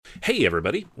Hey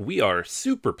everybody, we are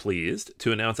super pleased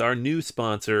to announce our new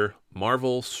sponsor,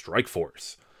 Marvel Strike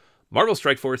Force. Marvel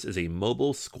Strike Force is a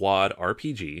mobile squad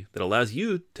RPG that allows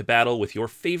you to battle with your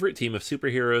favorite team of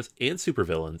superheroes and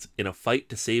supervillains in a fight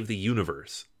to save the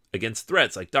universe against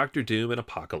threats like Doctor Doom and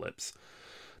Apocalypse.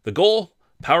 The goal?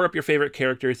 Power up your favorite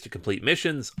characters to complete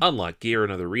missions, unlock gear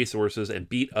and other resources, and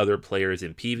beat other players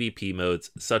in PvP modes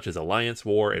such as Alliance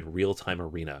War and Real-Time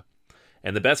Arena.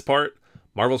 And the best part?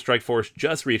 Marvel Strike Force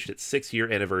just reached its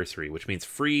 6-year anniversary, which means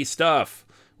free stuff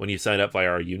when you sign up via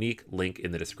our unique link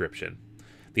in the description.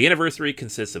 The anniversary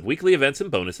consists of weekly events and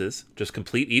bonuses. Just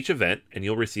complete each event and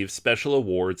you'll receive special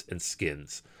awards and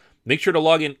skins. Make sure to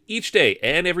log in each day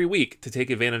and every week to take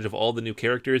advantage of all the new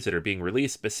characters that are being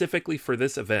released specifically for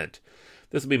this event.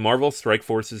 This will be Marvel Strike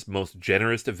Force's most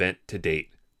generous event to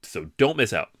date, so don't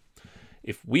miss out.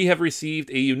 If we have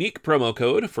received a unique promo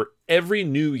code for every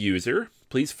new user,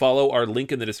 please follow our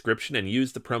link in the description and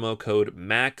use the promo code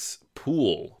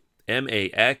MAXPOOL,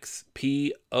 MAXPOOL.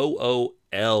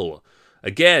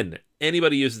 Again,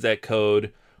 anybody uses that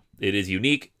code, it is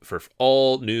unique for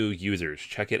all new users.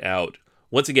 Check it out.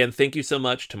 Once again, thank you so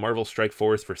much to Marvel Strike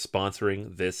Force for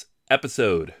sponsoring this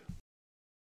episode.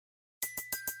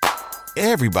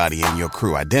 Everybody in your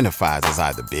crew identifies as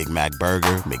either Big Mac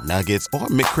Burger, McNuggets, or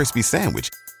McCrispy Sandwich.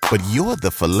 But you're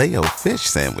the Filet-O-Fish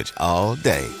Sandwich all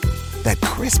day. That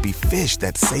crispy fish,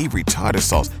 that savory tartar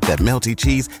sauce, that melty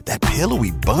cheese, that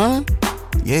pillowy bun.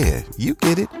 Yeah, you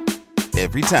get it.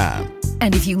 Every time.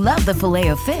 And if you love the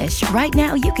Filet-O-Fish, right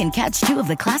now you can catch two of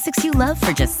the classics you love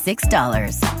for just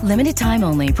 $6. Limited time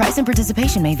only. Price and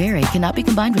participation may vary. Cannot be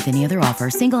combined with any other offer.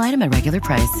 Single item at regular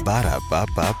price.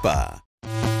 Ba-da-ba-ba-ba.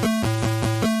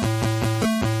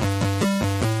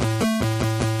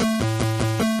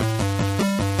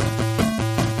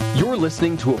 You're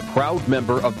listening to a proud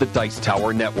member of the Dice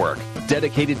Tower Network,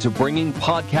 dedicated to bringing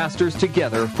podcasters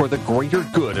together for the greater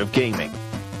good of gaming.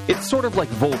 It's sort of like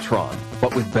Voltron,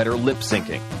 but with better lip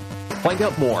syncing. Find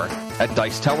out more at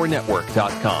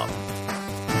Dicetowernetwork.com.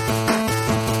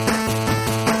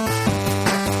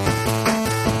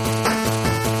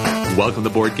 Welcome to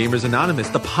Board Gamers Anonymous,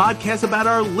 the podcast about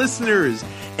our listeners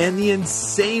and the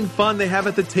insane fun they have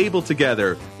at the table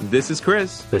together. This is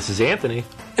Chris. This is Anthony.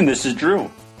 And this is Drew.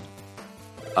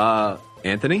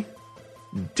 Anthony?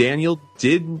 Daniel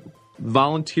did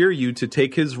volunteer you to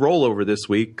take his role over this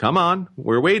week. Come on,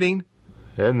 we're waiting.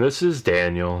 And this is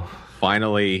Daniel.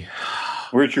 Finally.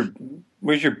 Where's your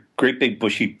great big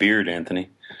bushy beard, Anthony?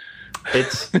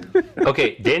 It's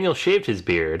okay. Daniel shaved his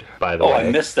beard, by the way. Oh, I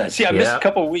missed that. See, I missed a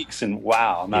couple of weeks, and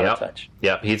wow, I'm out of touch.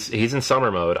 Yep, he's in summer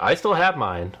mode. I still have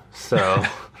mine, so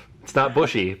it's not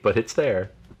bushy, but it's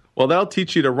there. Well, that'll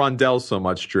teach you to rundell so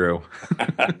much, Drew.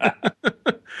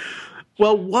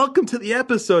 Well, welcome to the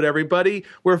episode, everybody.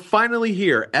 We're finally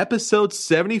here. Episode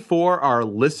 74, our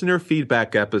listener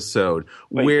feedback episode,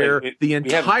 where the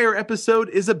entire episode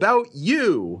is about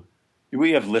you. Do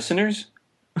we have listeners?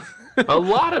 A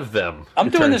lot of them. I'm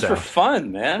doing this for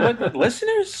fun, man. What,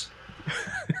 listeners?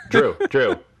 Drew.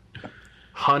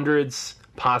 Hundreds,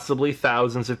 possibly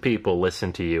thousands of people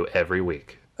listen to you every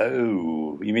week.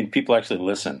 Oh, you mean people actually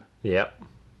listen? Yep.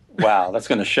 Wow, that's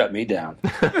going to shut me down.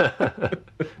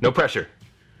 No pressure.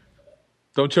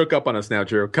 Don't choke up on us now,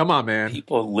 Drew. Come on, man.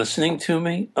 People listening to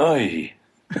me? Oy.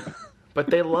 But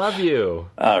they love you.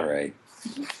 All right.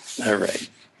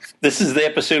 This is the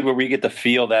episode where we get to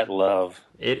feel that love.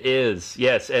 It is,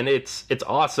 yes, and it's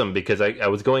awesome because I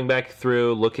was going back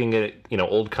through looking at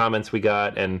old comments we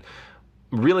got and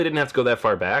really didn't have to go that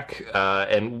far back.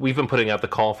 And we've been putting out the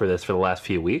call for this for the last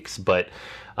few weeks, but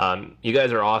you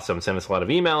guys are awesome. Send us a lot of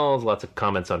emails, lots of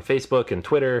comments on Facebook and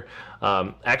Twitter.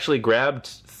 Actually grabbed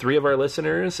 3 of our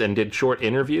listeners and did short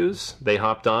interviews. They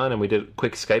hopped on and we did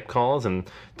quick Skype calls and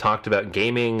talked about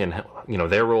gaming and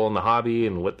their role in the hobby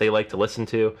and what they like to listen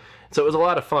to. So it was a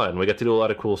lot of fun. We got to do a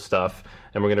lot of cool stuff,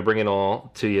 and we're going to bring it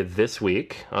all to you this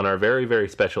week on our very, very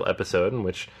special episode in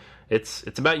which it's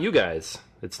about you guys.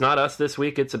 It's not us this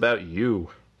week, it's about you.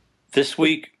 This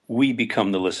week, we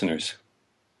become the listeners.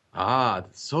 Ah,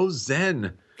 so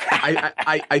zen.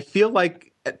 I feel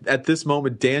like at this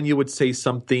moment, Daniel would say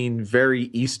something very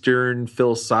Eastern,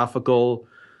 philosophical.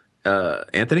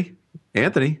 Anthony?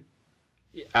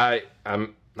 I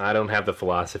don't have the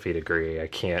philosophy degree. I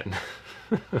can't.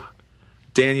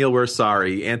 Daniel, we're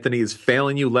sorry. Anthony is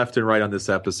failing you left and right on this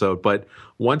episode. But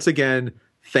once again,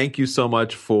 thank you so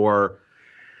much for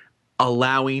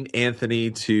allowing Anthony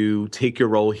to take your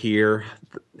role here.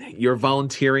 You're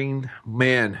volunteering.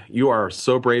 Man, you are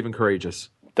so brave and courageous.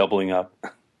 Doubling up.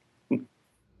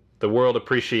 The world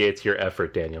appreciates your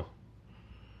effort, Daniel.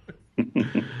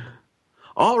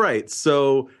 All right,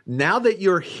 so now that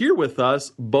you're here with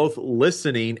us, both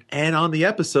listening and on the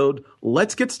episode,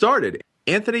 let's get started.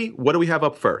 Anthony, what do we have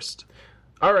up first?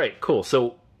 All right, cool.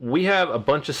 So we have a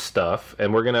bunch of stuff,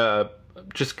 and we're going to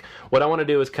what I want to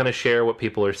do is kind of share what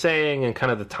people are saying and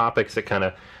kind of the topics that kind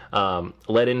of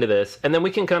led into this. And then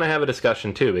we can kind of have a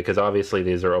discussion too, because obviously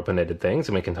these are open-ended things,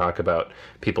 and we can talk about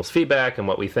people's feedback and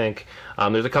what we think.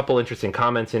 There's a couple interesting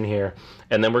comments in here,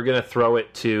 and then we're going to throw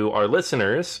it to our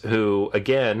listeners who,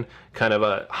 again, kind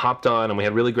of hopped on, and we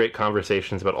had really great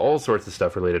conversations about all sorts of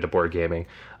stuff related to board gaming.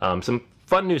 Some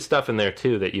fun new stuff in there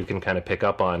too that you can kind of pick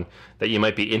up on that you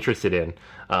might be interested in.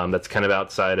 That's kind of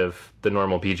outside of the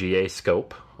normal BGA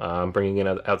scope, bringing in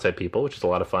outside people, which is a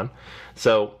lot of fun.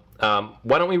 So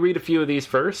why don't we read a few of these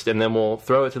first, and then we'll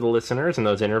throw it to the listeners in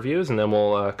those interviews, and then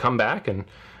we'll come back and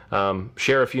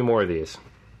share a few more of these.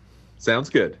 Sounds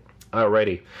good.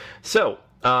 Alrighty. So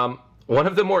one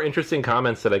of the more interesting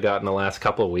comments that I got in the last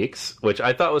couple of weeks, which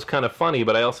I thought was kind of funny,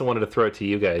 but I also wanted to throw it to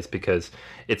you guys because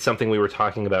it's something we were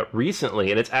talking about recently,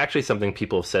 and it's actually something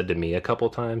people have said to me a couple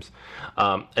times.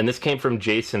 And this came from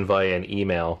Jason via an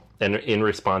email, and in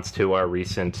response to our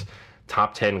recent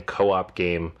top 10 co-op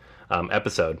game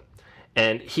episode.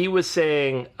 And he was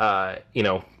saying,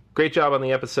 great job on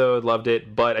the episode, loved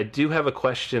it, but I do have a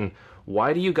question.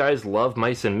 Why do you guys love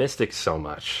Mice and Mystics so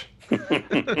much?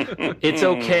 It's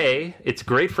okay. It's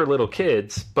great for little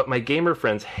kids, but my gamer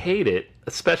friends hate it,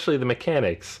 especially the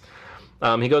mechanics.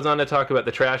 He goes on to talk about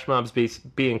the trash mobs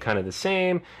being kind of the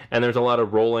same, and there's a lot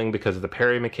of rolling because of the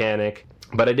parry mechanic.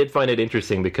 But I did find it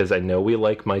interesting because I know we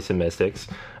like Mice and Mystics,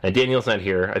 and Daniel's not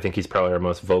here. I think he's probably our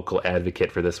most vocal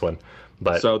advocate for this one.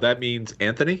 But so that means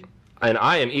Anthony? And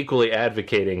I am equally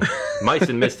advocating Mice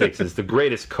and Mystics is the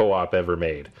greatest co-op ever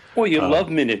made. Well, you love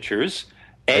miniatures.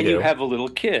 And you have a little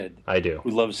kid. I do.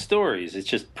 Who loves stories. It's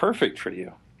just perfect for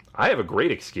you. I have a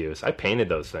great excuse. I painted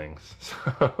those things.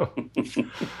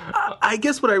 I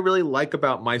guess what I really like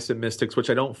about Mice and Mystics, which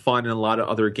I don't find in a lot of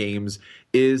other games,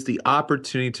 is the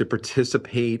opportunity to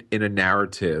participate in a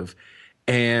narrative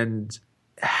and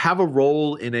have a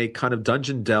role in a kind of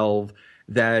dungeon delve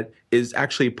that is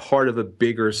actually part of a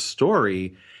bigger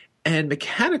story. And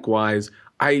mechanic-wise,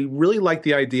 I really like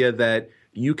the idea that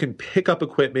you can pick up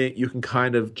equipment, you can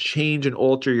kind of change and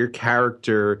alter your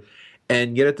character,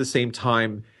 and yet at the same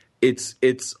time,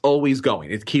 it's always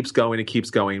going. It keeps going, it keeps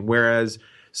going. Whereas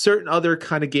certain other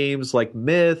kind of games like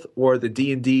Myth or the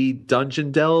D&D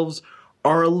dungeon delves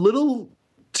are a little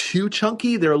too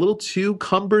chunky. They're a little too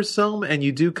cumbersome, and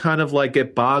you do kind of like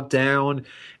get bogged down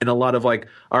in a lot of like,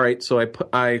 all right, so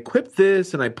I equip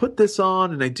this and I put this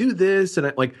on and I do this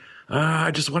and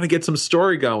I just want to get some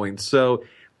story going. So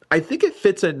I think it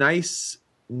fits a nice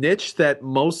niche that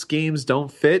most games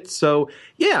don't fit. So,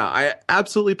 yeah, I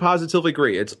absolutely positively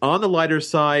agree. It's on the lighter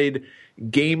side.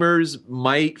 Gamers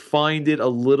might find it a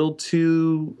little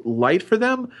too light for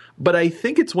them, but I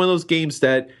think it's one of those games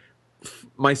that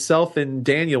myself and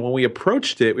Daniel, when we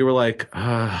approached it, we were like,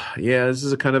 yeah, this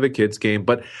is a kind of a kid's game.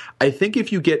 But I think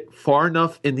if you get far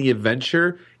enough in the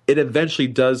adventure, it eventually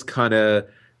does kind of,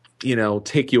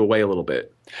 take you away a little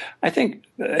bit. I think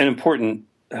an important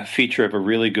feature of a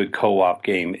really good co-op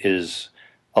game is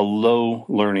a low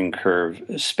learning curve.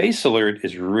 Space Alert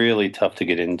is really tough to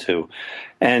get into.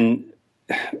 And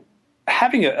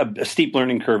having a steep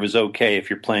learning curve is okay if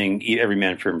you're playing every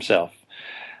man for himself,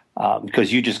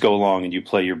 because you just go along and you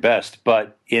play your best.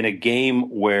 But in a game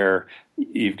where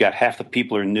you've got half the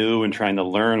people are new and trying to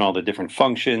learn all the different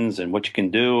functions and what you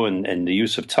can do and the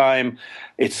use of time,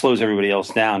 it slows everybody else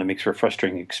down. It makes for a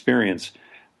frustrating experience.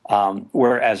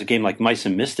 Whereas a game like Mice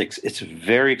and Mystics, it's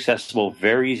very accessible,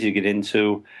 very easy to get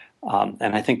into,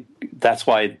 and I think that's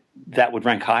why that would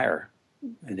rank higher,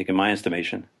 I think, in my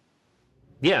estimation.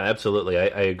 Yeah, absolutely.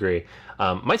 I agree.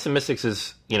 Mice and Mystics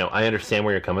is, I understand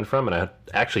where you're coming from, and I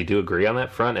actually do agree on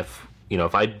that front. If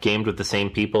I gamed with the same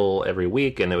people every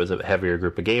week and it was a heavier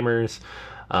group of gamers,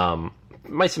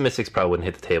 Mice and Mystics probably wouldn't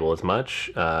hit the table as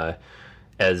much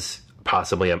as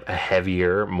possibly a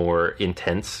heavier, more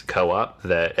intense co-op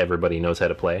that everybody knows how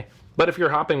to play. But if you're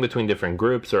hopping between different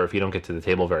groups, or if you don't get to the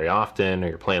table very often, or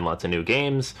you're playing lots of new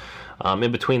games,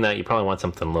 in between that, you probably want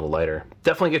something a little lighter.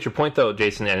 Definitely get your point, though,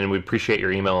 Jason, and we appreciate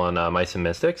your email on Mice and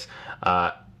Mystics.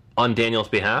 On Daniel's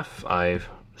behalf, I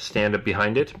stand up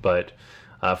behind it, but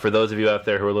for those of you out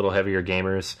there who are a little heavier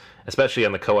gamers, especially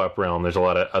on the co-op realm, there's a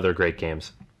lot of other great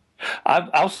games.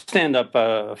 I'll stand up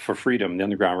for Freedom, the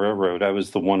Underground Railroad. I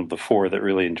was the one of the four that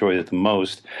really enjoyed it the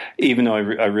most, even though I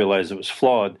realized it was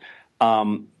flawed.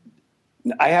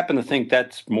 I happen to think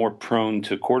that's more prone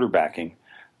to quarterbacking,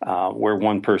 where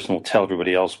one person will tell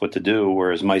everybody else what to do,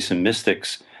 whereas Mice and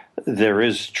Mystics, there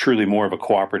is truly more of a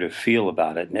cooperative feel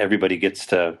about it, and everybody gets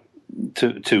to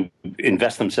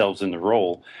invest themselves in the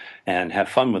role and have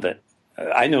fun with it.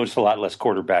 I noticed a lot less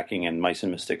quarterbacking in Mice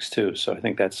and Mystics too, so I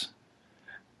think that's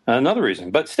another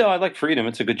reason. But still, I like Freedom.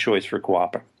 It's a good choice for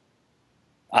co-op,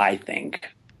 I think.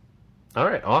 All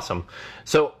right, awesome.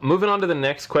 So moving on to the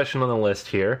next question on the list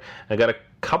here. I got a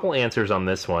couple answers on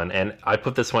this one, and I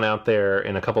put this one out there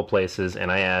in a couple places, and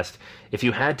I asked, if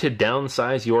you had to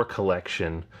downsize your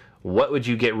collection, what would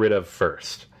you get rid of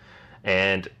first?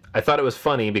 And I thought it was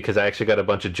funny because I actually got a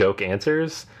bunch of joke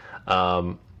answers.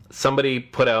 Somebody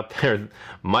put out there,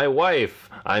 my wife,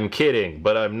 I'm kidding,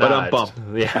 but I'm not. But I'm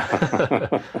bump.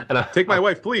 Yeah. And Take my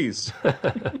wife, please.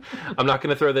 I'm not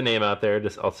going to throw the name out there.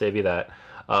 I'll save you that.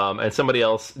 And somebody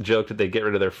else joked that they'd get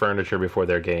rid of their furniture before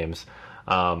their games.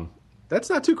 That's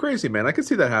not too crazy, man. I can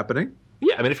see that happening.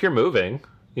 Yeah, I mean, if you're moving,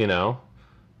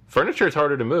 furniture is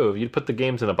harder to move. You'd put the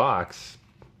games in a box.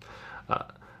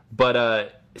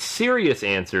 But serious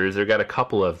answers, I got a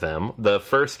couple of them. The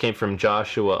first came from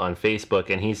Joshua on Facebook,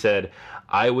 and he said,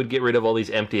 I would get rid of all these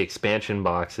empty expansion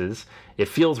boxes. It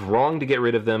feels wrong to get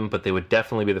rid of them, but they would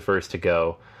definitely be the first to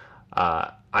go.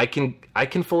 I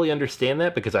can fully understand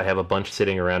that because I have a bunch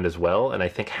sitting around as well, and I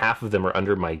think half of them are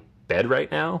under my bed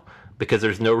right now because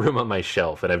there's no room on my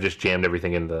shelf, and I've just jammed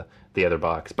everything in the other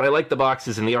box. But I like the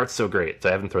boxes, and the art's so great, so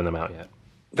I haven't thrown them out yet.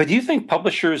 But do you think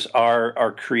publishers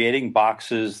are creating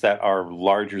boxes that are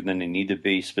larger than they need to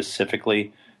be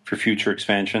specifically for future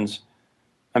expansions?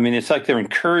 I mean, it's like they're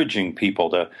encouraging people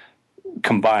to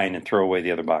combine and throw away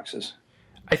the other boxes.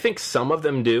 I think some of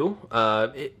them do.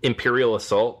 Imperial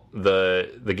Assault,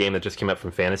 the game that just came out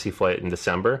from Fantasy Flight in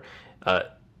December,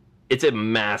 it's a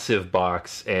massive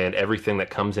box, and everything that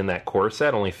comes in that core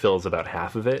set only fills about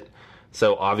half of it.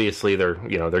 So obviously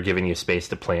they're giving you space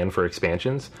to plan for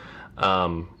expansions.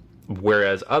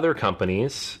 Whereas other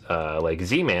companies like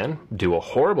Z-Man do a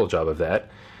horrible job of that,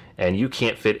 and you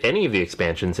can't fit any of the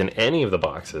expansions in any of the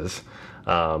boxes.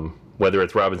 Whether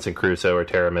it's Robinson Crusoe or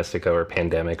Terra Mystica or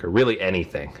Pandemic or really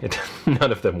anything.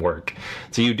 None of them work.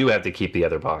 So you do have to keep the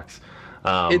other box.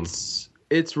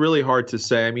 It's really hard to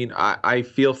say. I mean, I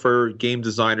feel for game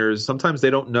designers. Sometimes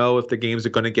they don't know if the games are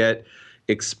going to get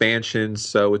expansions,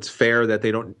 so it's fair that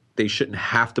they shouldn't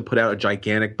have to put out a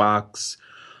gigantic box.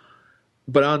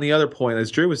 But on the other point, as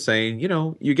Drew was saying,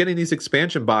 you're getting these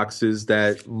expansion boxes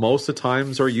that most of the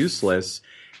times are useless.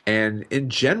 And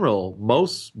in general,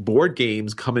 most board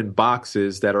games come in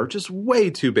boxes that are just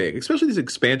way too big, especially these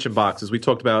expansion boxes. We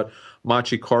talked about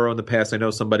Machi Koro in the past. I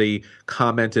know somebody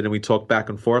commented and we talked back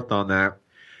and forth on that.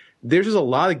 There's just a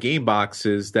lot of game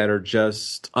boxes that are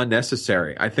just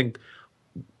unnecessary. I think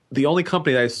the only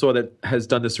company that I saw that has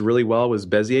done this really well was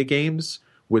BGA Games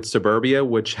with Suburbia,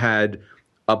 which had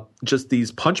just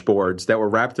these punch boards that were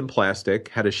wrapped in plastic,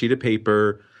 had a sheet of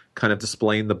paper kind of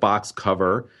displaying the box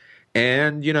cover.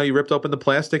 And, you ripped open the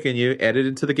plastic and you added it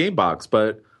into the game box.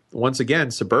 But once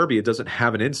again, Suburbia doesn't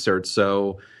have an insert.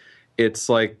 So it's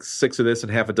like 6 of this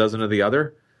and half a dozen of the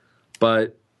other.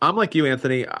 But I'm like you,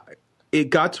 Anthony. It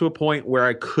got to a point where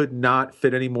I could not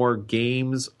fit any more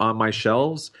games on my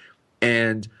shelves.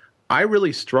 And I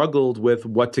really struggled with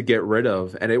what to get rid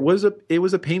of. And it was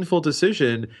a painful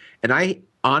decision. And I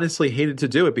honestly hated to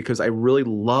do it because I really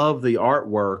love the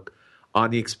artwork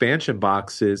on the expansion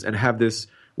boxes and have this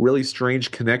really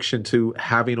strange connection to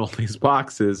having all these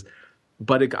boxes.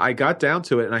 But I got down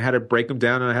to it and I had to break them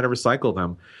down and I had to recycle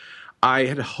them. I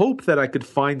had hoped that I could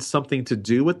find something to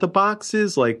do with the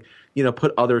boxes, like,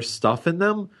 put other stuff in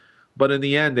them. But in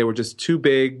the end, they were just too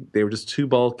big. They were just too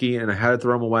bulky and I had to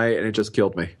throw them away and it just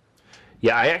killed me.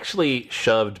 Yeah, I actually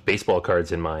shoved baseball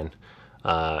cards in mine.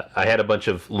 I had a bunch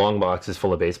of long boxes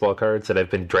full of baseball cards that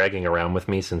I've been dragging around with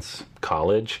me since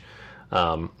college.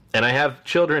 And I have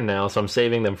children now, so I'm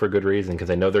saving them for good reason because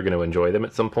I know they're going to enjoy them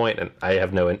at some point. And I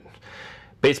have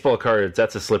baseball cards,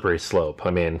 that's a slippery slope. I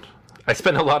mean, I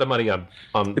spend a lot of money on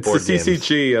board games. It's the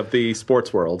CCG of the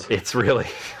sports world. It's really,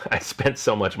 I spent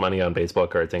so much money on baseball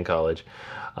cards in college.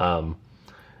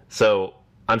 So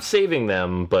I'm saving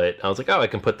them, but I was like, I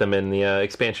can put them in the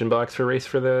expansion box for Race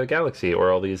for the Galaxy or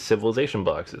all these Civilization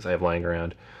boxes I have lying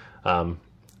around.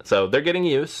 So they're getting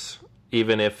use,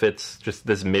 even if it's just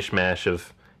this mishmash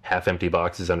of half-empty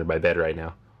boxes under my bed right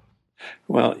now.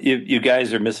 Well, you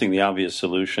guys are missing the obvious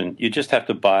solution. You just have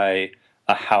to buy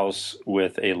a house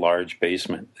with a large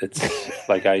basement. It's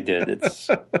like I did. It's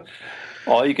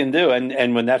all you can do.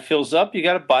 And when that fills up, you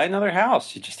got to buy another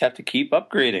house. You just have to keep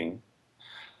upgrading.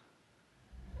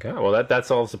 Okay, well, that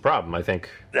solves the problem, I think.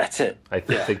 That's it. I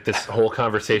think this whole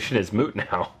conversation is moot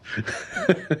now.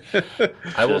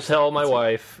 I will tell my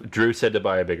wife, Drew said to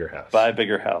buy a bigger house. Buy a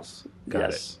bigger house.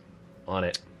 Got yes. it. on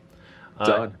it.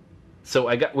 Done. So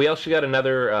we also got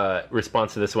another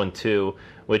response to this one too,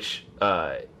 which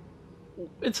it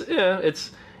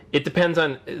depends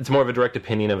on. It's more of a direct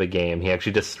opinion of a game. He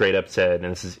actually just straight up said,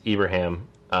 and this is Ibrahim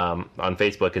on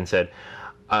Facebook, and said,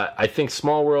 I think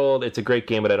Small World, it's a great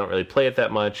game, but I don't really play it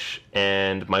that much,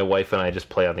 and my wife and I just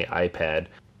play on the iPad,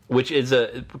 which is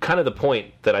a kind of the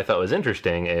point that I thought was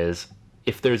interesting, is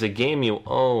if there's a game you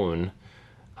own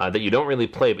that you don't really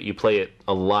play, but you play it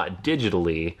a lot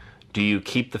digitally, do you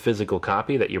keep the physical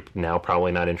copy that you're now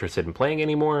probably not interested in playing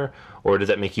anymore, or does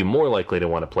that make you more likely to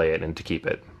want to play it and to keep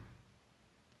it?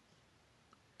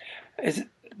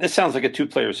 This sounds like a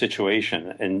two-player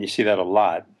situation, and you see that a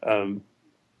lot.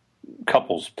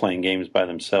 Couples playing games by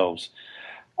themselves.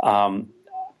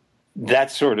 That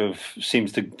sort of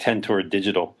seems to tend toward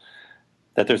digital,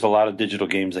 that there's a lot of digital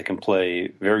games that can play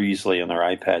very easily on their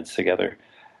iPads together.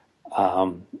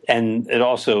 And it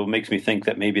also makes me think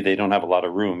that maybe they don't have a lot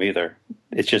of room either.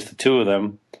 It's just the two of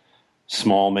them,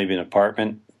 small, maybe an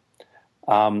apartment.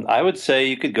 I would say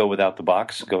you could go without the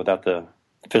box, go without the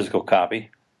physical copy.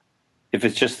 If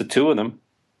it's just the two of them,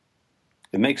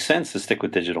 it makes sense to stick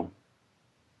with digital.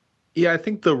 Yeah, I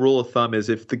think the rule of thumb is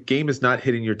if the game is not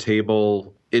hitting your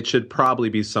table, it should probably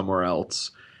be somewhere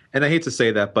else. And I hate to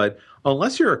say that, but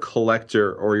unless you're a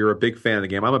collector or you're a big fan of the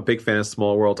game, I'm a big fan of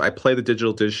Small World. I play the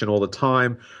digital edition all the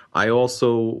time. I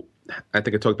think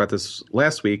I talked about this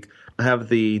last week, I have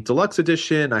the deluxe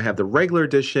edition. I have the regular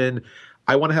edition.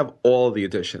 I want to have all of the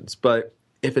editions. But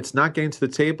if it's not getting to the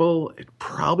table, it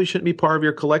probably shouldn't be part of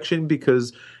your collection,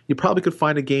 because you probably could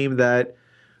find a game that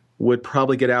would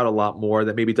probably get out a lot more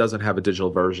that maybe doesn't have a digital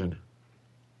version.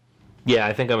 Yeah,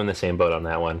 I think I'm in the same boat on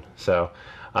that one. So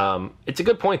it's a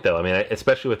good point, though. I mean,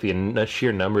 especially with the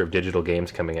sheer number of digital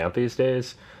games coming out these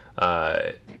days,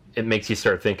 it makes you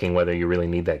start thinking whether you really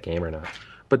need that game or not.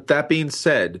 But that being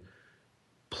said,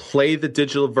 play the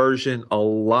digital version a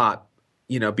lot.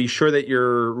 You know, be sure that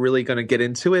you're really going to get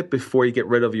into it before you get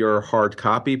rid of your hard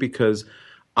copy, because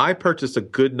I purchased a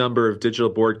good number of digital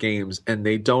board games and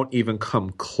they don't even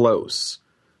come close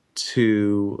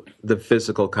to the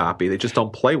physical copy. They just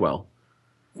don't play well.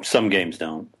 Some games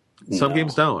don't. Some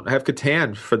games don't. I have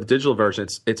Catan for the digital version.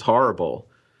 It's horrible.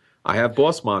 I have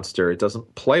Boss Monster. It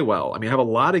doesn't play well. I mean, I have a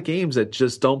lot of games that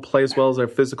just don't play as well as their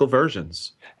physical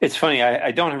versions. It's funny.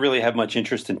 I don't really have much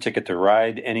interest in Ticket to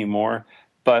Ride anymore,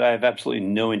 but I have absolutely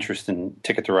no interest in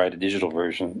Ticket to Ride, a digital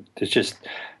version. It's just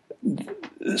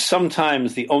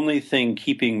sometimes the only thing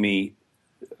keeping me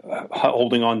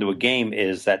holding on to a game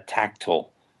is that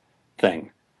tactile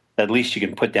thing. At least you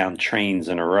can put down trains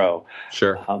in a row.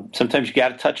 Sure. Sometimes you got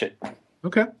to touch it.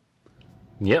 Okay.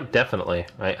 Yeah, definitely.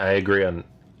 I agree on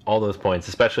all those points,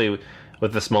 especially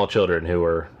with the small children who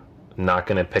are not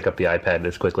going to pick up the iPad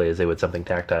as quickly as they would something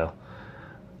tactile.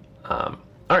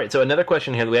 All right, so another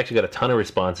question here that we actually got a ton of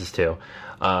responses to,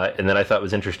 and that I thought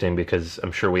was interesting because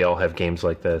I'm sure we all have games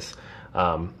like this.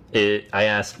 I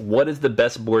asked, what is the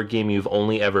best board game you've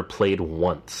only ever played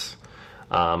once?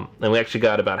 And we actually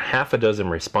got about half a dozen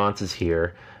responses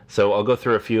here. So I'll go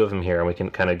through a few of them here, and we can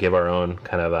kind of give our own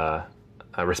kind of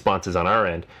responses on our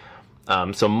end.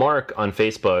 So Mark on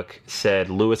Facebook said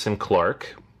Lewis and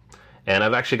Clark. And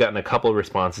I've actually gotten a couple of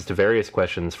responses to various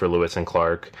questions for Lewis and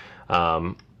Clark.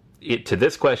 To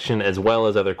this question, as well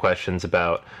as other questions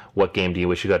about what game do you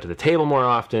wish you got to the table more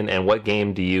often, and what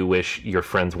game do you wish your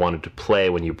friends wanted to play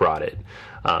when you brought it.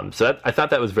 I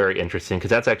thought that was very interesting, because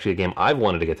that's actually a game I've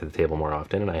wanted to get to the table more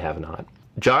often, and I have not.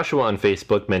 Joshua on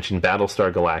Facebook mentioned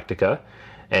Battlestar Galactica,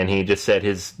 and he just said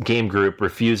his game group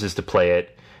refuses to play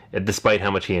it, despite how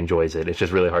much he enjoys it. It's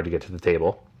just really hard to get to the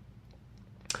table.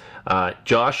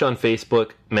 Josh on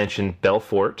Facebook mentioned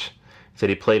Belfort. Said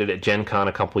he played it at Gen Con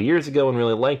a couple years ago and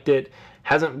really liked it.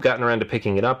 Hasn't gotten around to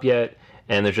picking it up yet,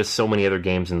 and there's just so many other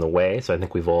games in the way, so I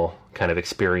think we've all kind of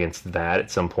experienced that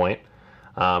at some point.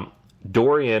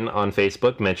 Dorian on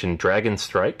Facebook mentioned Dragon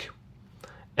Strike.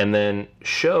 And then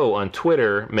Show on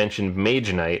Twitter mentioned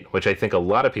Mage Knight, which I think a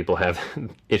lot of people have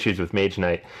issues with Mage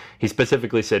Knight. He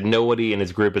specifically said nobody in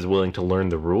his group is willing to learn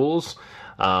the rules.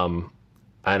 And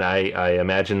I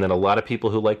imagine that a lot of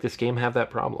people who like this game have that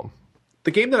problem.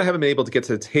 The game that I haven't been able to get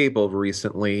to the table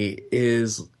recently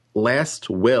is Last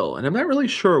Will, and I'm not really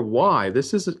sure why.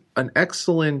 This is an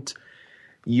excellent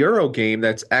Euro game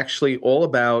that's actually all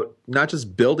about not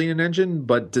just building an engine,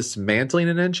 but dismantling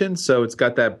an engine. So it's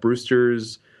got that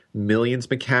Brewster's Millions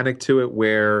mechanic to it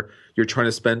where you're trying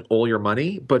to spend all your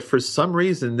money. But for some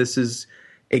reason, this is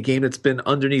a game that's been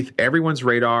underneath everyone's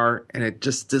radar, and it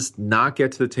just does not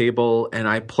get to the table. And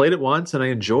I played it once, and I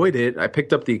enjoyed it. I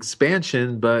picked up the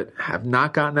expansion, but have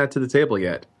not gotten that to the table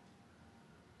yet.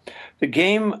 The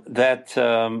game that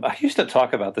I used to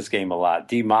talk about this game a lot,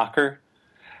 D-Mocker.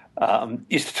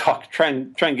 Used to try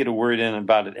and get a word in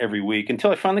about it every week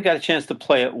until I finally got a chance to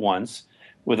play it once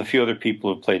with a few other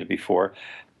people who've played it before.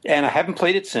 And I haven't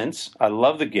played it since. I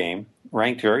love the game,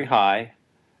 ranked very high,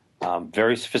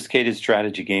 very sophisticated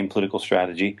strategy game, political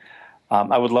strategy.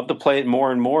 I would love to play it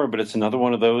more and more, but it's another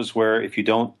one of those where if you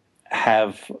don't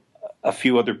have a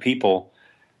few other people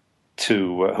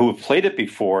who have played it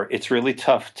before, it's really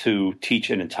tough to teach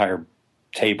an entire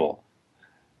table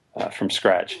from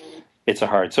scratch. It's a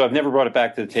hard. So I've never brought it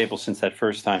back to the table since that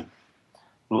first time.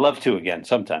 Love to again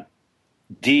sometime.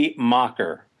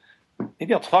 D-Mocker.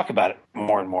 Maybe I'll talk about it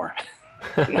more and more,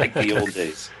 like the old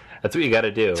days. That's what you got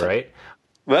to do, right?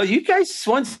 Well, you guys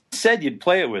once said you'd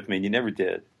play it with me, and you never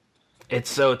did. It's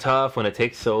so tough when it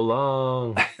takes so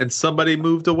long. And somebody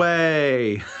moved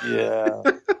away. Yeah.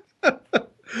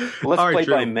 Let's play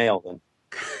by mail then.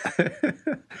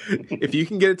 If you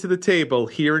can get it to the table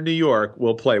here in New York,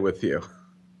 we'll play with you.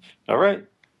 All right.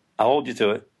 I'll hold you to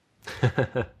it.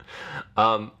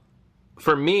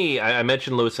 For me, I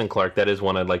mentioned Lewis and Clark. That is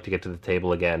one I'd like to get to the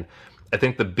table again. I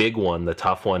think the big one, the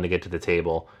tough one to get to the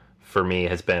table for me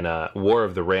has been War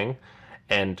of the Ring.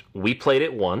 And we played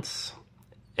it once,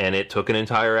 and it took an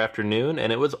entire afternoon,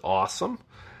 and it was awesome.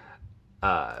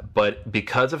 But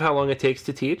because of how long it takes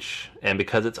to teach, and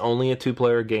because it's only a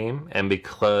 2-player game, and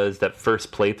because that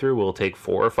first playthrough will take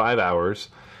 4 or 5 hours,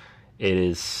 it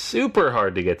is super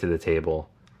hard to get to the table.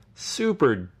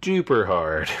 Super duper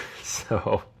hard.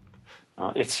 So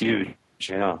it's huge,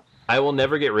 yeah. I will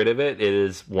never get rid of it. It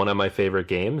is one of my favorite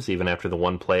games, even after the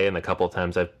one play and the couple of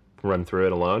times I've run through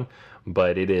it alone.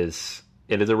 But it is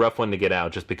a rough one to get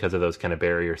out just because of those kind of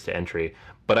barriers to entry.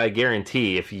 But I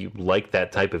guarantee if you like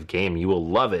that type of game, you will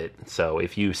love it. So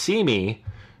if you see me,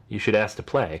 you should ask to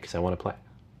play because I want to play.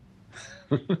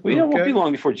 Well, it won't be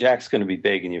long before Jack's going to be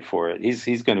begging you for it.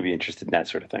 He's going to be interested in that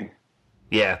sort of thing.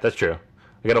 Yeah, that's true.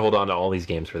 I got to hold on to all these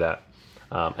games for that.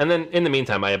 And then in the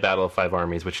meantime, I have Battle of Five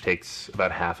Armies, which takes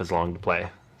about half as long to play.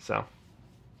 So,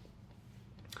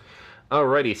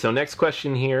 alrighty. So next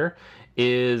question here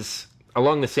is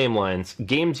along the same lines: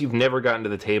 games you've never gotten to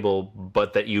the table,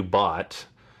 but that you bought,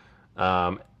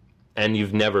 and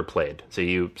you've never played. So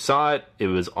you saw it; it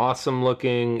was awesome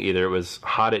looking. Either it was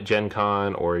hot at Gen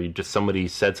Con, or somebody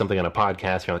said something on a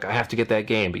podcast. And you're like, I have to get that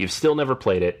game, but you've still never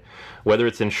played it, whether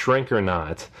it's in Shrink or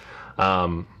not.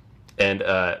 And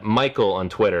Michael on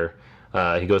Twitter,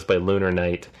 he goes by Lunar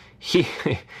Knight. He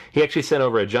actually sent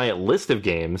over a giant list of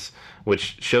games,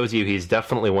 which shows you he's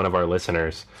definitely one of our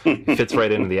listeners. He fits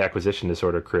right into the acquisition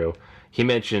disorder crew. He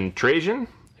mentioned Trajan,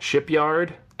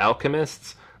 Shipyard,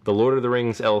 Alchemists, The Lord of the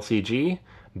Rings LCG,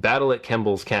 Battle at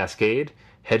Kemble's Cascade,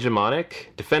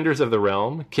 Hegemonic, Defenders of the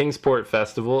Realm, Kingsport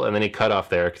Festival, and then he cut off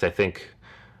there because I think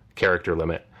character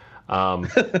limit.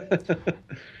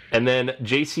 And then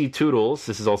JC Toodles,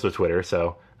 this is also Twitter,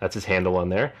 so that's his handle on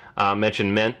there,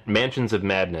 mentioned Mansions of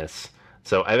Madness.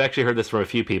 So I've actually heard this from a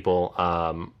few people.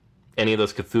 Any of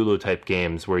those Cthulhu-type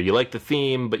games where you like the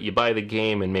theme, but you buy the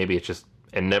game, and maybe it's just,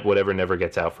 and whatever never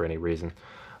gets out for any reason.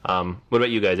 What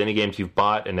about you guys? Any games you've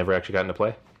bought and never actually gotten to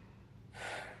play?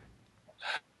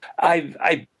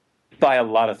 I buy a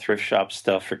lot of thrift shop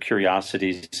stuff for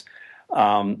curiosities.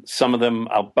 Some of them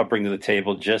I'll bring to the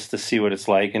table just to see what it's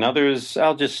like, and others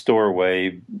I'll just store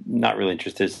away. Not really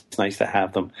interested. It's nice to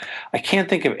have them. I can't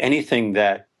think of anything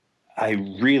that I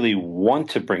really want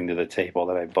to bring to the table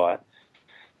that I bought.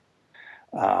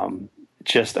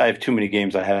 I have too many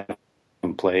games I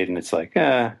haven't played, and it's like,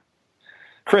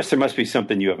 Chris, there must be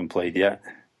something you haven't played yet.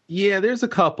 Yeah, there's a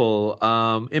couple.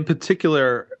 In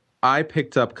particular, I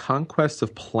picked up Conquest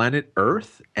of Planet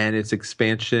Earth and its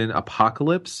expansion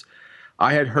Apocalypse.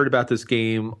 I had heard about this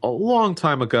game a long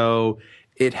time ago.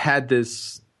 It had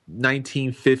this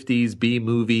 1950s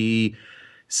B-movie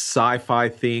sci-fi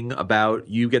thing about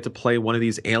you get to play one of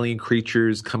these alien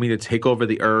creatures coming to take over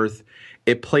the Earth.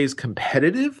 It plays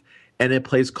competitive and it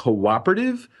plays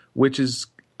cooperative, which is,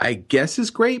 I guess, is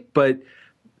great, but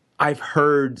I've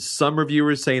heard some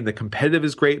reviewers saying the competitive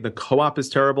is great and the co-op is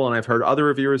terrible, and I've heard other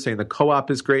reviewers saying the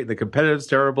co-op is great and the competitive is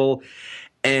terrible.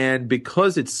 And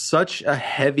because it's such a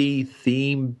heavy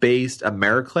theme-based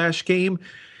Americlash game,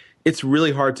 it's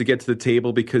really hard to get to the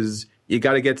table because you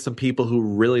got to get some people who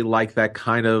really like that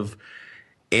kind of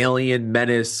alien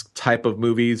menace type of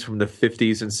movies from the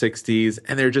 50s and 60s,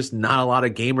 and there are just not a lot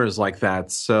of gamers like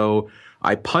that. So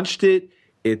I punched it.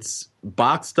 It's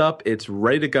boxed up. It's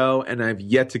ready to go, and I've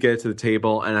yet to get it to the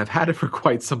table, and I've had it for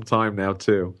quite some time now,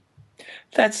 too.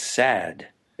 That's sad.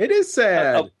 It is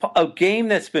sad. A game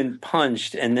that's been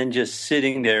punched and then just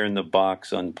sitting there in the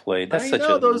box unplayed. That's such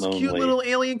a those lonely... cute little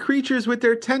alien creatures with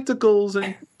their tentacles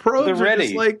and probes are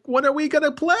just like, when are we going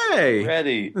to play?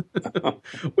 Ready.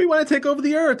 We want to take over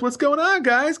the Earth. What's going on,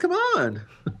 guys? Come on.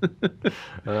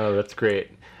 Oh, that's great.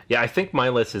 Yeah, I think my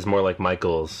list is more like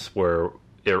Michael's, where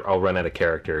I'll run out of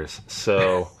characters.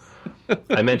 So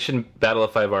I mentioned Battle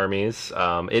of Five Armies.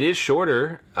 It is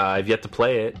shorter. I've yet to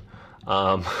play it.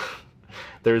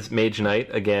 There's Mage Knight,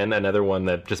 again, another one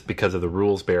that just because of the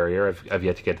rules barrier, I've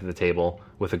yet to get to the table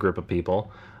with a group of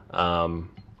people.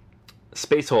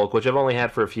 Space Hulk, which I've only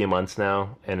had for a few months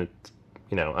now, and it's,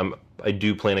 I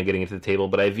do plan on getting it to the table,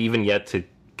 but I've even yet to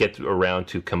get around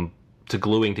to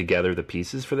gluing together the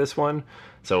pieces for this one,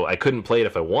 so I couldn't play it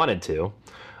if I wanted to.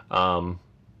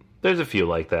 There's a few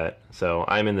like that, so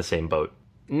I'm in the same boat.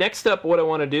 Next up, what I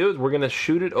want to do is we're going to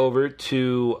shoot it over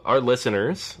to our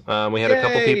listeners. We had a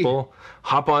couple people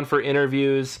hop on for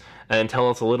interviews and tell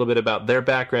us a little bit about their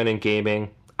background in gaming.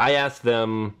 I asked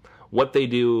them what they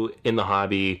do in the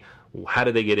hobby, how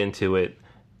did they get into it,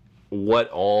 what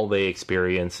all they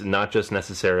experience, not just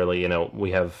necessarily,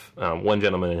 we have one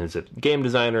gentleman who's a game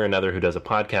designer, another who does a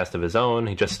podcast of his own.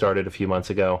 He just started a few months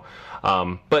ago.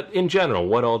 But in general,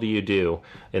 what all do you do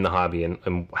in the hobby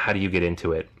and how do you get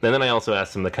into it? And then I also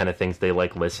asked them the kind of things they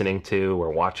like listening to or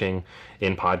watching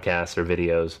in podcasts or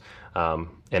videos.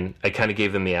 And I kind of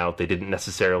gave them the out. They didn't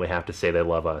necessarily have to say they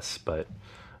love us, but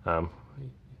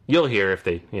you'll hear if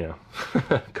they,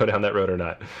 go down that road or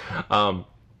not.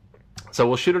 So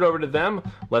we'll shoot it over to them,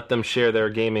 let them share their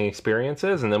gaming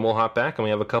experiences, and then we'll hop back and we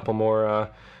have a couple more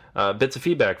bits of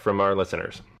feedback from our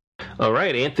listeners. All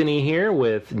right, Anthony here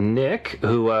with Nick,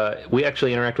 who we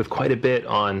actually interact with quite a bit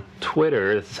on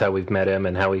Twitter. This is how we've met him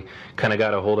and how he kind of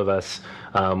got a hold of us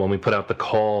when we put out the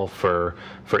call for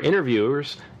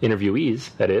interviewees,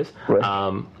 that is.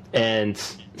 Right. And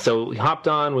so we hopped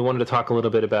on. We wanted to talk a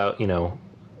little bit about,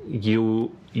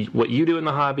 what you do in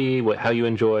the hobby, how you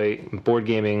enjoy board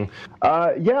gaming.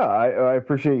 I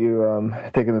appreciate you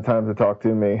taking the time to talk to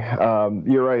me.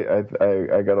 You're right.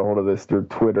 I got a hold of this through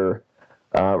Twitter,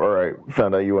 or I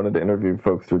found out you wanted to interview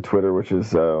folks through Twitter, which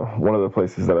is one of the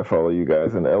places that I follow you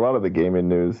guys. And a lot of the gaming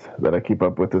news that I keep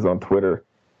up with is on Twitter.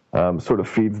 Sort of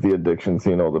feeds the addiction,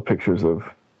 seeing all the pictures of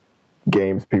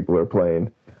games people are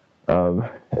playing.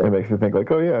 It makes me think like,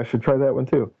 oh yeah, I should try that one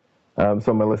too.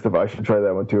 So my list of I should try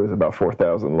that one too is about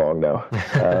 4,000 long now.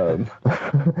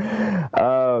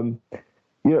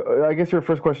 I guess your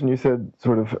first question, you said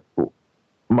sort of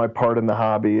my part in the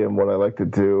hobby and what I like to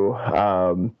do.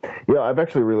 I've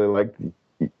actually really liked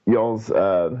y'all's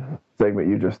segment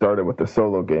you just started with the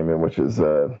solo gaming, which is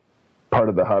part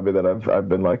of the hobby that I've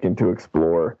been liking to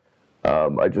explore.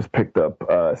 I just picked up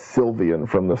Sylvian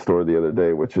from the store the other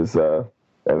day, which is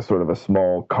sort of a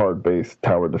small card-based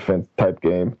tower defense type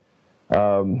game.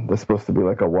 That's supposed to be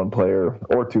like a one-player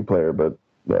or two-player, but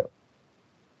yeah,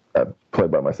 I play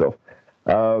by myself.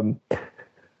 And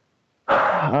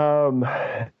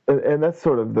that's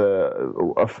sort of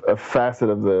a facet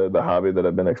of the hobby that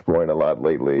I've been exploring a lot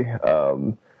lately.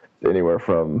 Anywhere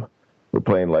from we're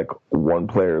playing like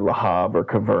one-player Le Havre or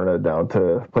Caverna down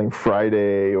to playing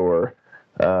Friday or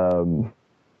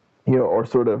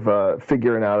sort of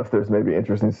figuring out if there's maybe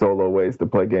interesting solo ways to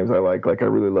play games I like. Like I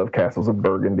really love Castles of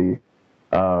Burgundy,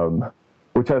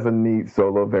 which has a neat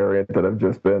solo variant that I've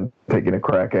just been taking a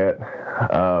crack at.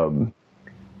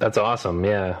 That's awesome.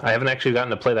 Yeah, I haven't actually gotten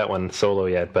to play that one solo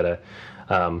yet, but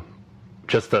I'm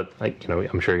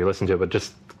sure you listened to it, but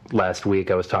just last week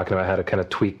I was talking about how to kind of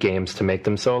tweak games to make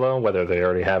them solo, whether they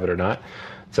already have it or not.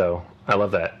 So I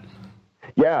love that.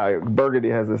 Yeah, Burgundy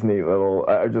has this neat little,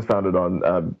 I just found it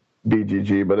on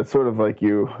BGG, but it's sort of like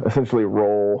you essentially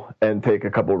roll and take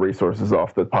a couple resources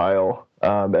off the pile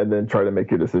and then try to make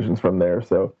your decisions from there.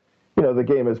 So, the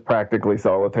game is practically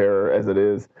solitaire as it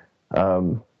is.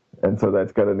 And so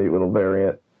that's got a neat little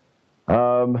variant.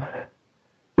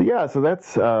 So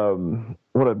that's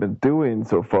what I've been doing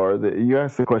so far. You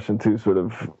asked the question too, sort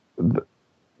of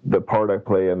the part I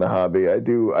play in the hobby. I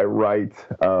write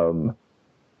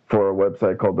for a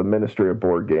website called the Ministry of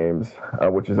Board Games,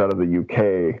 which is out of the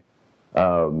UK.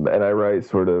 And I write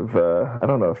sort of, I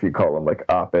don't know if you call them like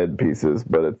op-ed pieces,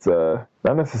 but it's not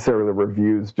necessarily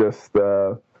reviews, just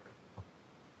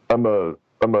I'm a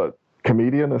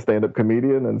comedian, a stand-up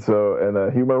comedian, and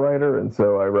a humor writer, and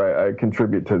so I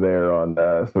contribute to there on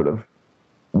sort of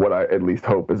what I at least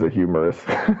hope is a humorous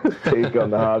take on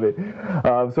the hobby,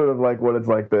 sort of like what it's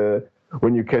like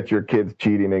when you catch your kids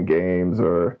cheating in games,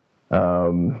 or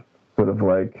sort of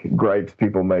like gripes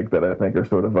people make that I think are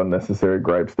sort of unnecessary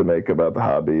gripes to make about the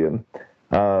hobby,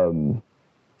 and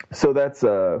so that's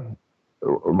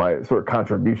my sort of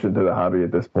contribution to the hobby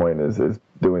at this point is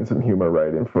doing some humor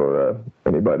writing for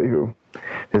anybody who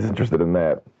is interested in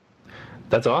that.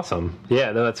 That's awesome.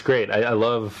 Yeah, no, that's great. I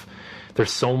love.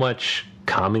 There's so much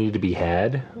comedy to be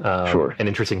had, Sure. and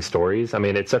interesting stories. I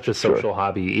mean, it's such a social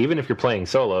hobby, even if you're playing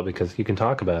solo, because you can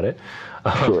talk about it.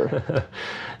 Sure.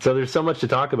 So there's so much to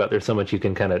talk about. There's so much you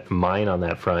can kind of mine on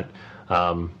that front.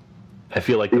 I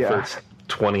feel like the first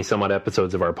 20 some odd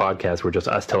episodes of our podcast were just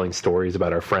us telling stories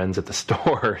about our friends at the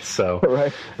store. So,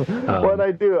 right. What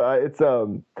I do, it's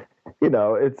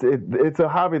it's a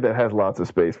hobby that has lots of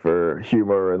space for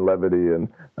humor and levity, and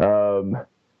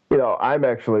I'm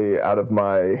actually, out of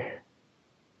my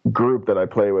group that I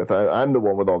play with, I'm the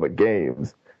one with all the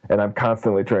games, and I'm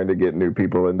constantly trying to get new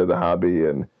people into the hobby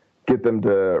and get them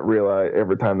to realize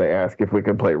every time they ask if we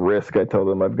can play Risk, I tell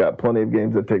them I've got plenty of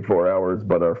games that take 4 hours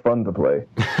but are fun to play.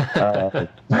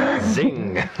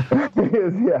 Zing.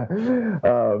 Yeah.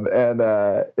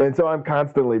 And so I'm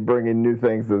constantly bringing new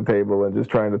things to the table and just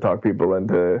trying to talk people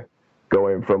into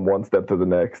going from one step to the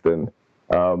next. And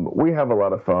we have a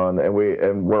lot of fun, and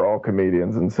we're all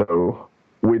comedians, and so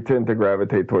we tend to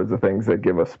gravitate towards the things that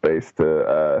give us space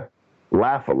to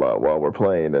laugh a lot while we're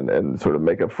playing and sort of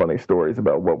make up funny stories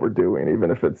about what we're doing, even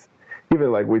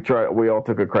like we all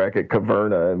took a crack at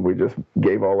Caverna, and we just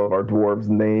gave all of our dwarves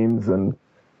names and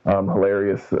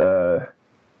hilarious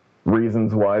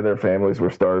reasons why their families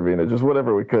were starving, or just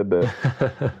whatever we could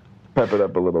to pep it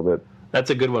up a little bit.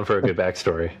 That's a good one for a good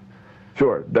backstory.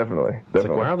 Sure, definitely. It's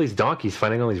like, why are all these donkeys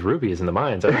finding all these rubies in the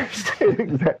mines?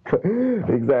 Exactly.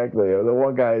 The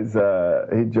one guy's,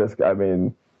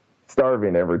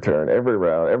 starving every turn, every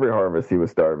round, every harvest he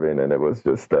was starving, and it was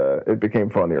just, it became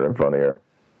funnier and funnier.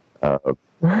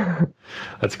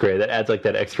 That's great. That adds like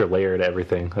that extra layer to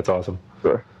everything. That's awesome.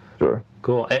 Sure.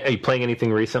 Cool. Are you playing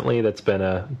anything recently that's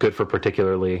been good for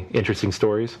particularly interesting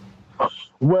stories?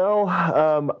 Well,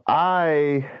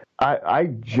 I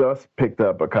just picked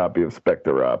up a copy of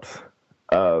Spectre Ops,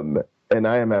 and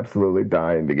I am absolutely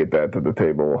dying to get that to the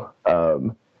table,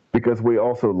 because we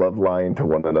also love lying to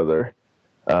one another.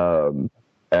 And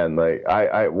like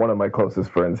one of my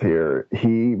closest friends here,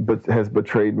 he has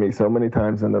betrayed me so many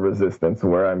times in the Resistance,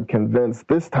 where I'm convinced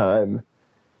this time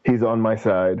he's on my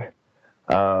side.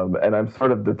 And I'm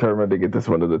sort of determined to get this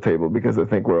one to the table, because I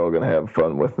think we're all going to have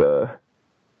fun with the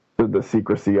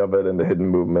secrecy of it and the hidden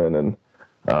movement, and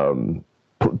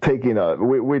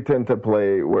we tend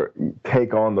to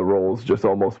take on the roles just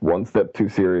almost one step too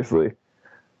seriously.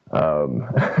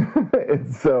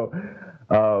 And so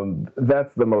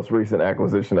that's the most recent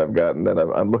acquisition I've gotten, that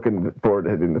I'm looking forward to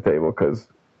hitting the table,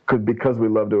 because we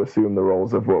love to assume the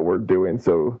roles of what we're doing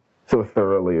so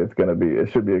thoroughly.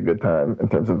 It should be a good time in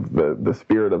terms of the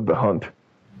spirit of the hunt.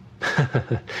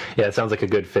 Yeah, it sounds like a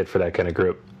good fit for that kind of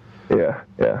group. Yeah.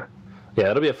 Yeah,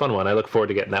 it'll be a fun one. I look forward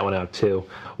to getting that one out too.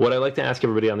 What I like to ask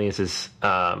everybody on these is,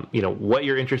 what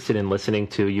you're interested in listening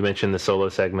to. You mentioned the solo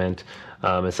segment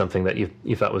as something that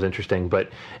you thought was interesting, but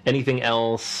anything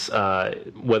else,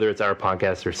 whether it's our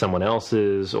podcast or someone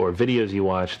else's, or videos you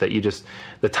watch, that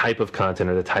the type of content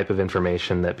or the type of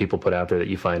information that people put out there that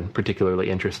you find particularly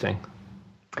interesting?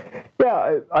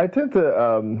 Yeah, I tend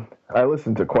to, I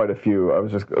listen to quite a few. I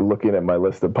was just looking at my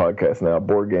list of podcasts now,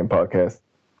 board game podcasts.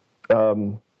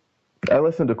 I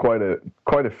listen to quite a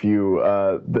few.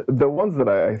 The ones that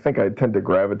I think I tend to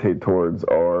gravitate towards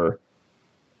are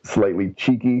slightly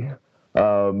cheeky,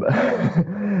 and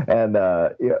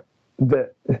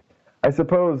I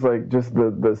suppose like just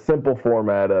the simple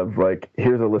format of like,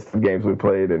 here's a list of games we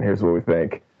played and here's what we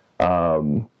think.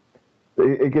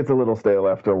 It gets a little stale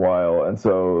after a while, and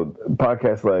so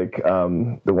podcasts like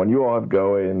the one you all have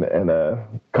going, and a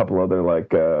couple other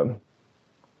like.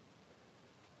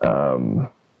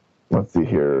 Let's see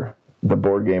here, the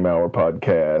Board Game Hour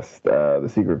podcast, the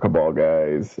Secret Cabal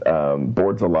guys,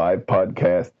 Boards Alive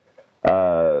podcast.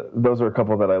 Those are a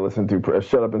couple that I listen to.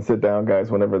 Shut Up and Sit Down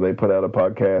guys, whenever they put out a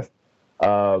podcast.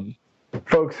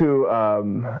 Folks who,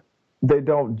 they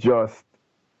don't just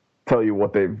tell you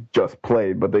what they've just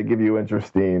played, but they give you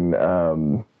interesting,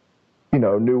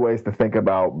 new ways to think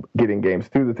about getting games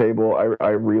to the table. I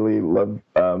really love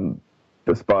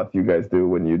the spots you guys do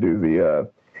when you do the...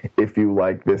 if you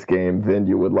like this game, then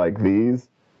you would like these,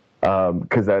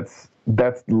 because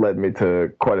that's led me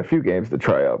to quite a few games to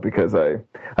try out, because I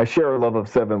share a love of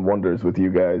Seven Wonders with you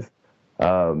guys,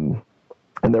 and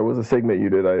there was a segment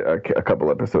you did a couple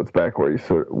episodes back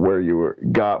where you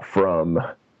got from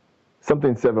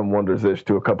something Seven Wonders-ish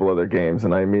to a couple other games,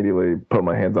 and I immediately put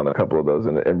my hands on a couple of those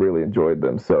and really enjoyed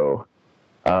them. So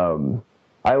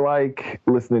I like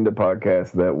listening to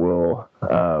podcasts that will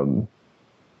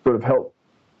sort of help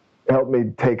helped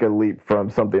me take a leap from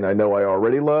something I know I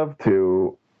already love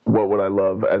to what would I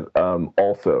love as,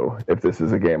 also if this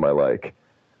is a game I like.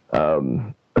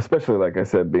 Especially, like I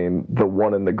said, being the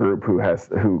one in the group who has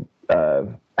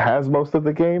most of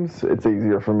the games, it's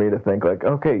easier for me to think like,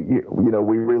 okay, you know,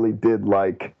 we really did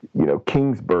like, you know,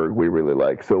 Kingsburg we really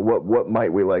like. So what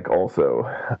might we like also?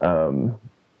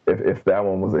 If that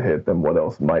one was a hit, then what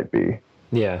else might be?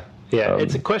 Yeah.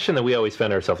 It's a question that we always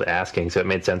found ourselves asking, so it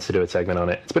made sense to do a segment on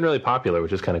it. It's been really popular,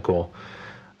 which is kind of cool.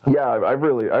 Yeah, I've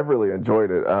really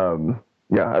enjoyed it.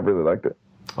 I really liked it.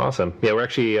 Awesome. Yeah, we're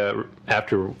actually,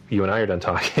 after you and I are done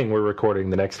talking, we're recording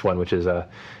the next one, which is,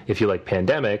 if you like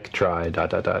Pandemic, try ...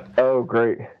 Oh,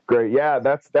 great. Yeah,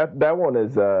 that one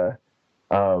is,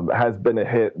 has been a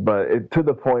hit, but to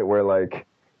the point where, like,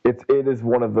 it is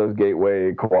one of those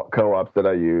gateway co-ops that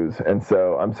I use, and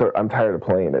so I'm tired of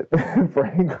playing it,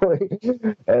 frankly,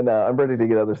 and I'm ready to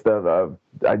get other stuff.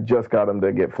 I just got them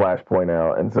to get Flashpoint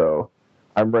out, and so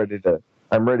I'm ready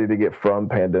to get from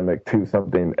Pandemic to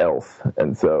something else,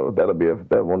 and so that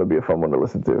one will be a fun one to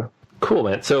listen to. Cool,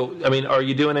 man. So, I mean, are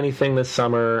you doing anything this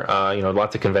summer?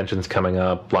 Lots of conventions coming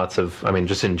up,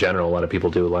 just in general, a lot of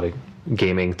people do a lot of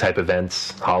gaming type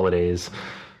events, holidays.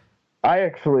 I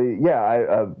actually,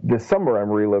 this summer I'm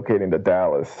relocating to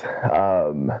Dallas,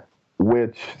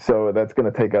 so that's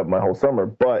going to take up my whole summer,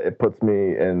 but it puts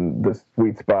me in the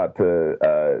sweet spot to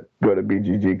go to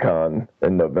BGG Con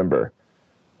in November,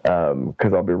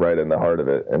 because I'll be right in the heart of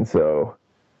it. And so,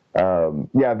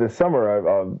 this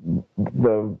summer,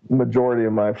 the majority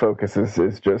of my focus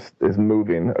is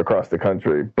moving across the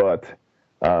country, but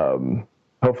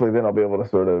hopefully then I'll be able to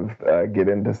sort of get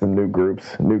into some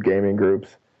new gaming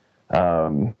groups.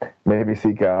 Maybe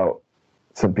seek out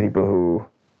some people who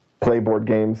play board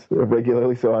games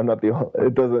regularly, so I'm not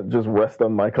it doesn't just rest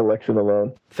on my collection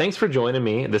alone. Thanks for joining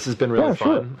me. This has been really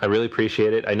fun. Sure. I really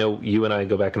appreciate it. I know you and I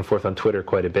go back and forth on Twitter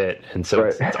quite a bit, and so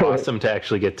it's awesome to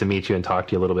actually get to meet you and talk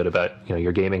to you a little bit about, you know,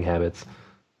 your gaming habits.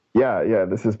 Yeah,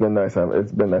 this has been nice.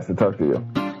 It's been nice to talk to you.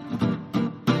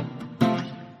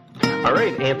 All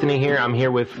right, Anthony here. I'm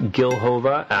here with Gil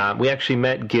Hova. We actually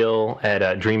met Gil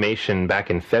at Dreamation back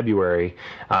in February.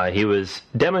 He was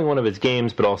demoing one of his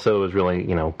games, but also was really,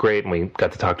 great, and we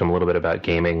got to talk to him a little bit about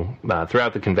gaming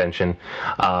throughout the convention.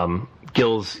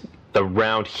 Gil's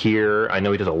around here. I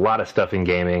know he does a lot of stuff in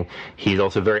gaming. He's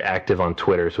also very active on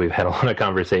Twitter, so we've had a lot of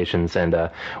conversations. And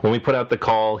when we put out the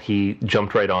call, he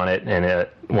jumped right on it and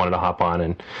wanted to hop on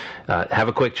and have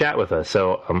a quick chat with us.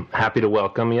 So I'm happy to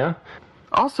welcome you.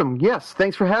 Awesome. Yes.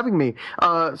 Thanks for having me.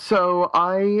 So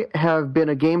I have been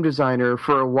a game designer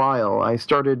for a while. I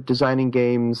started designing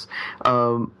games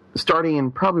starting in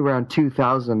probably around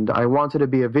 2000. I wanted to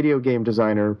be a video game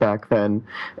designer back then,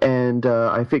 and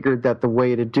I figured that the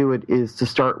way to do it is to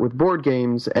start with board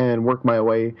games and work my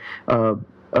way,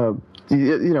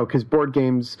 because board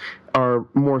games are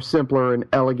simpler and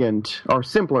elegant, I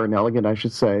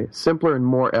should say. Simpler and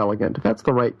more elegant. That's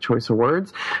the right choice of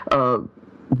words.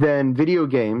 Than video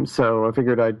games, so I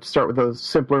figured I'd start with a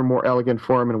simpler, more elegant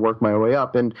form and work my way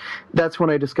up, and that's when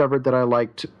I discovered that I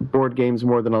liked board games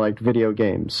more than I liked video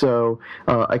games. So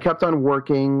I kept on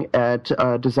working at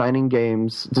designing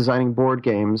board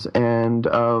games, and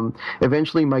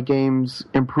eventually my games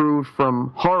improved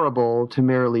from horrible to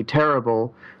merely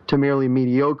terrible to merely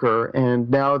mediocre, and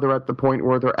now they're at the point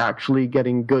where they're actually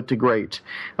getting good to great,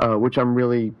 which I'm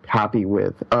really happy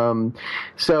with.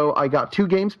 So I got 2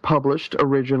 games published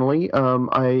originally.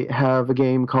 I have a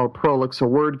game called Prolix, a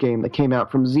word game that came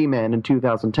out from Z-Man in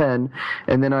 2010,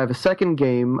 and then I have a second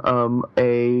game,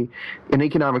 an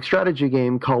economic strategy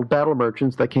game called Battle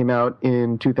Merchants that came out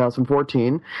in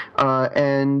 2014,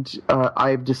 and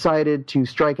I've decided to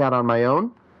strike out on my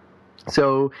own.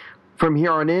 So from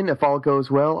here on in, if all goes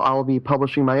well, I'll be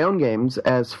publishing my own games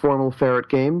as Formal Ferret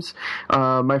Games.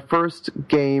 My first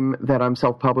game that I'm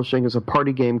self-publishing is a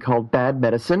party game called Bad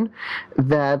Medicine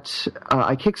that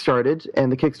I kickstarted,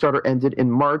 and the Kickstarter ended in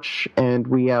March, and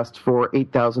we asked for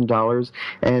 $8,000,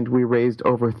 and we raised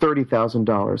over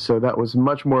 $30,000. So that was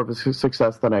much more of a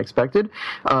success than I expected,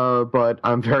 but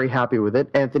I'm very happy with it.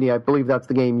 Anthony, I believe that's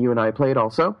the game you and I played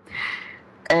also.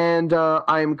 And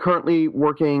I'm currently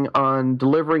working on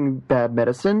delivering Bad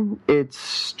Medicine.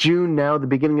 It's June now, the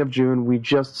beginning of June. We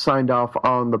just signed off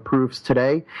on the proofs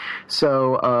today.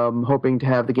 So hoping to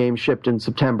have the game shipped in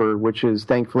September, which is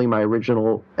thankfully my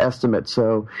original estimate.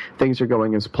 So things are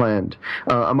going as planned.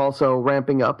 I'm also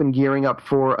ramping up and gearing up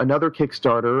for another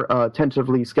Kickstarter,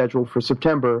 tentatively scheduled for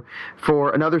September,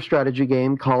 for another strategy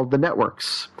game called The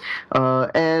Networks.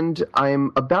 And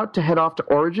I'm about to head off to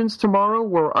Origins tomorrow,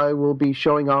 where I will be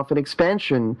showing off an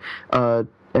expansion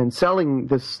and selling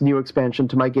this new expansion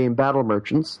to my game Battle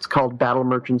Merchants. It's called Battle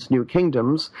Merchants New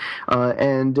Kingdoms,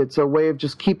 and it's a way of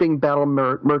just keeping Battle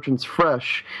Merchants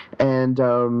fresh and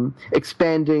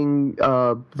expanding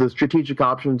the strategic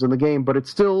options in the game, but it's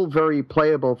still very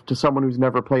playable to someone who's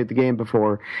never played the game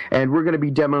before. And we're going to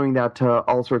be demoing that to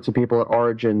all sorts of people at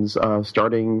Origins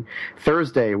starting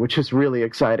Thursday, which is really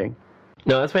exciting.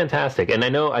 No, that's fantastic. And I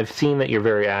know I've seen that you're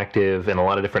very active in a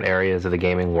lot of different areas of the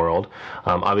gaming world.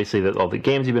 Obviously, all the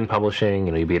games you've been publishing,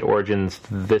 you'll be at Origins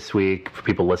this week for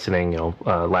people listening,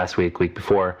 last week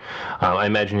before. I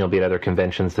imagine you'll be at other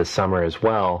conventions this summer as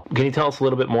well. Can you tell us a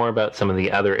little bit more about some of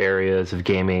the other areas of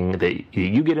gaming that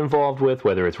you get involved with,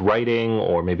 whether it's writing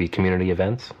or maybe community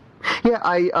events? Yeah,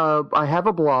 I have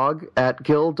a blog at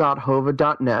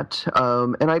guild.hova.net,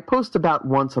 and I post about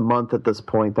once a month at this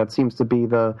point. That seems to be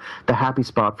the happy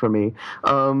spot for me.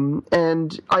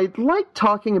 And I like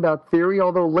talking about theory,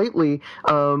 although lately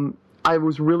I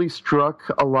was really struck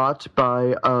a lot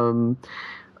by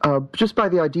just by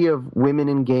the idea of women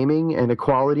in gaming and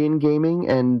equality in gaming,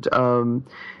 and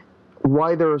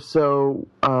why there are so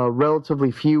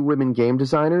relatively few women game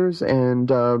designers.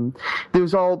 And it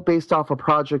was all based off a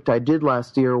project I did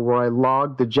last year where I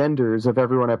logged the genders of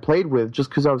everyone I played with,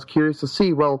 just because I was curious to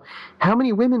see, well, how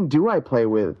many women do I play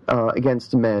with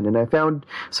against men? And I found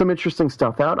some interesting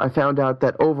stuff out. I found out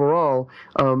that overall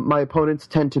my opponents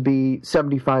tend to be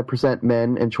 75%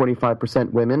 men and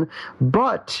 25% women,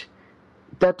 but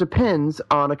that depends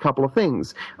on a couple of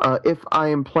things. If I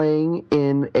am playing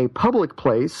in a public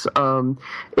place,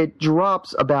 it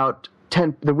drops about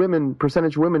 10, the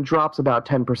percentage of women drops about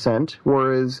 10%,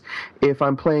 whereas if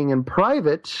I'm playing in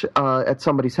private at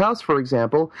somebody's house, for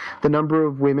example, the number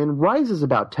of women rises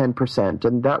about 10%,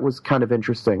 and that was kind of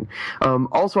interesting.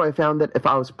 Also, I found that if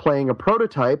I was playing a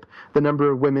prototype, the number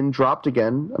of women dropped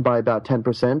again by about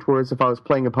 10%, whereas if I was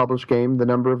playing a published game, the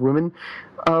number of women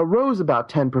rose about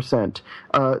 10%.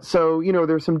 So,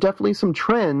 there's definitely some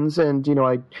trends, and,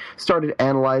 I started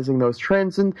analyzing those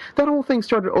trends, and that whole thing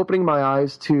started opening my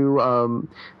eyes to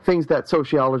things that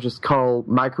sociologists call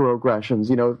microaggressions,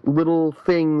 little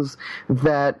things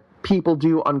that people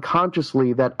do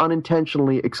unconsciously that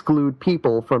unintentionally exclude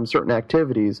people from certain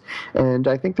activities. And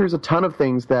I think there's a ton of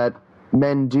things that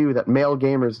men do, that male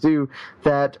gamers do,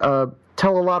 that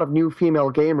tell a lot of new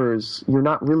female gamers you're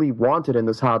not really wanted in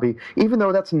this hobby, even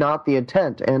though that's not the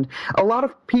intent. And a lot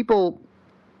of people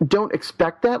don't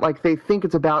expect that. Like, they think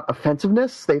it's about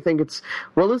offensiveness. They think it's,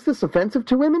 well, is this offensive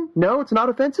to women? No, it's not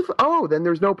offensive? Oh, then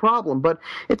there's no problem. But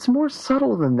it's more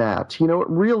subtle than that. It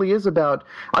really is about,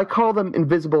 I call them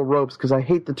invisible ropes because I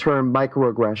hate the term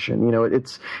microaggression.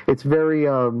 It's very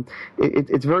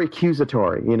it's very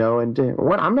accusatory, and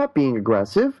I'm not being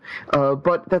aggressive,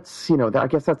 but that's, I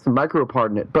guess that's the micro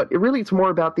part in it. But it's more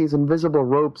about these invisible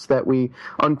ropes that we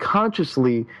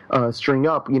unconsciously string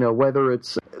up, whether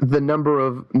it's the number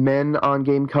of men on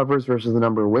game covers versus the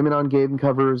number of women on game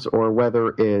covers, or whether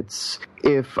it's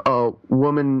if a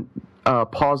woman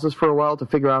pauses for a while to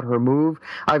figure out her move.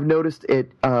 I've noticed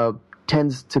it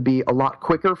tends to be a lot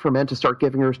quicker for men to start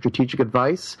giving her strategic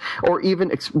advice, or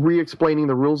even re-explaining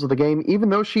the rules of the game, even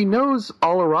though she knows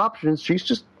all her options. She's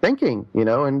just thinking,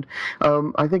 and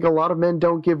I think a lot of men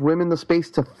don't give women the space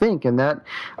to think, and that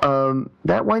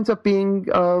winds up being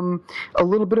a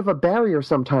little bit of a barrier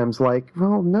sometimes, like,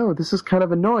 well, no, this is kind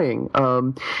of annoying.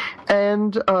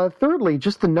 And thirdly,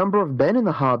 just the number of men in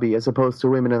the hobby as opposed to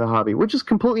women in the hobby, which is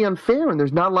completely unfair, and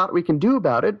there's not a lot we can do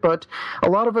about it, but a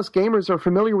lot of us gamers are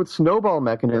familiar with snowball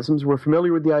mechanisms. We're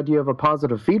familiar with the idea of a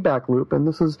positive feedback loop, and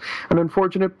this is an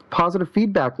unfortunate positive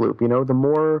feedback loop. The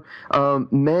more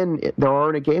men there are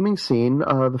in a gaming scene,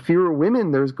 the fewer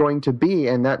women there's going to be,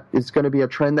 and that is going to be a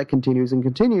trend that continues and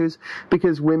continues,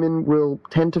 because women will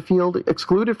tend to feel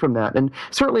excluded from that. And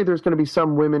certainly there's going to be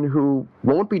some women who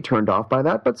won't be turned off by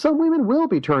that, but some women will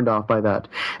be turned off by that.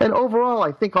 And overall,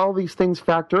 I think all these things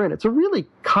factor in. It's a really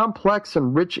complex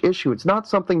and rich issue. It's not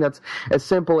something that's as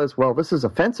simple as, well, this is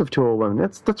offensive to a woman.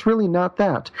 That's really not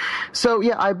that. So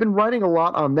yeah, I've been writing a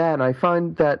lot on that, and I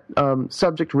find that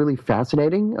subject really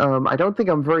fascinating. I don't think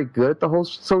I'm very good at the whole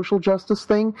social justice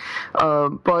thing,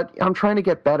 but I'm trying to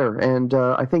get better, and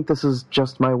I think this is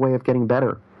just my way of getting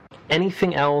better.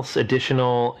 Anything else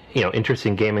additional,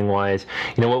 interesting gaming-wise?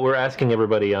 What we're asking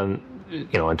everybody on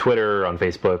on Twitter, on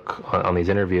Facebook, on these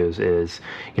interviews is,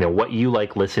 what you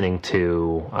like listening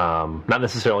to, not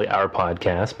necessarily our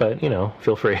podcast, but,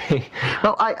 feel free.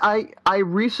 Well, I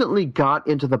recently got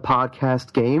into the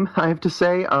podcast game, I have to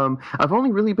say. I've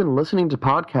only really been listening to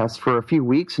podcasts for a few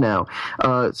weeks now,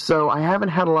 so I haven't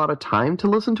had a lot of time to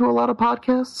listen to a lot of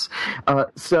podcasts.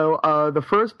 So the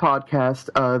first podcast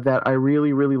that I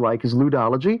really, really like is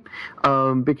Ludology,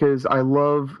 because I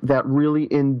love that really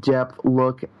in-depth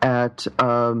look at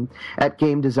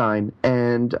game design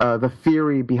and the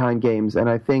theory behind games. And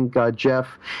I think Jeff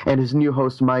and his new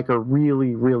host Mike are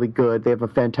really, really good. They have a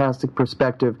fantastic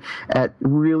perspective at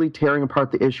really tearing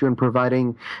apart the issue and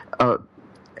providing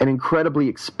an incredibly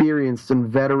experienced and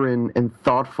veteran and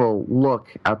thoughtful look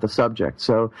at the subject.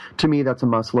 So to me, that's a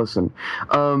must listen.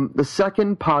 The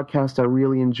second podcast I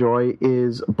really enjoy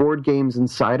is Board Games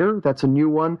Insider. That's a new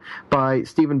one by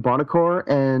Stephen Bonacore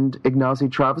and Ignacy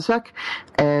Trzewiczek,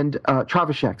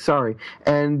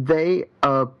 and they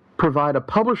provide a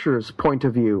publisher's point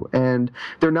of view, and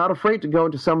they're not afraid to go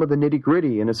into some of the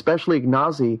nitty-gritty, and especially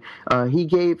Ignacy. He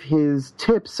gave his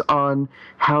tips on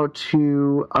how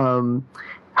to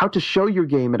show your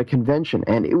game at a convention,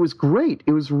 and it was great.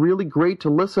 It was really great to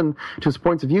listen to his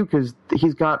points of view, because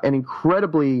he's got an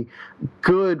incredibly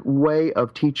good way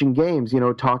of teaching games,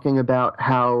 talking about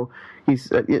how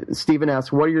Stephen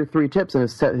asked, what are your 3 tips? And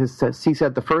he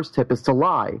said the first tip is to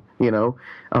lie.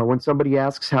 When somebody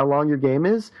asks how long your game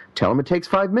is, tell them it takes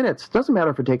 5 minutes. Doesn't matter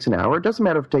if it takes an hour. It doesn't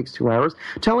matter if it takes 2 hours.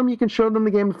 Tell them you can show them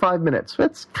the game in 5 minutes.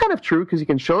 That's kind of true, because you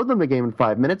can show them the game in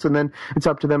 5 minutes, and then it's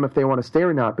up to them if they want to stay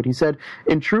or not. But he said,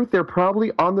 in truth, they're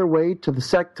probably on their way to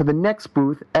the next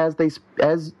booth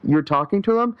as you're talking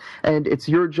to them, and it's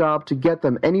your job to get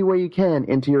them any way you can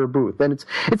into your booth. And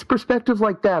it's perspectives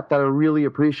like that I really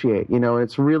appreciate.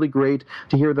 It's really great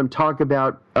to hear them talk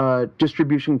about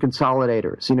distribution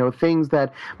consolidators, things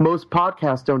that most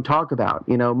podcasts don't talk about.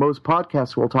 Most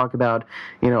podcasts will talk about,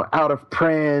 out of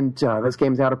print, this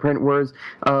game's out of print, whereas,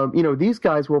 these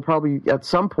guys will probably at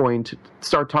some point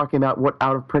start talking about what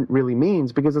out of print really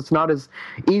means, because it's not as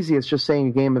easy as just saying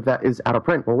a game of that is out of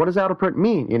print. Well, what does out of print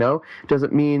mean? Does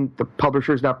it mean the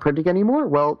publisher's not printing anymore?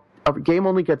 Well, a game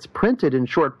only gets printed in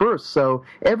short bursts, so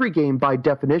every game by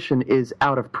definition is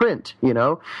out of print,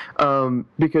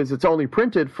 because it's only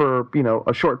printed for,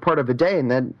 a short part of a day,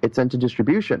 and then it's into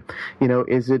distribution.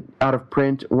 Is it out of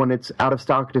print when it's out of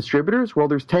stock distributors? Well,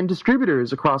 there's 10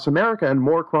 distributors across America and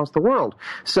more across the world.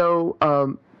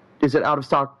 So, is it out of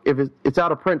stock? If it's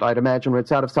out of print, I'd imagine when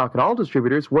it's out of stock at all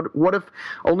distributors. What if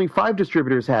only 5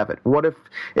 distributors have it? What if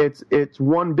it's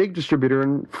 1 big distributor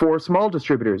and 4 small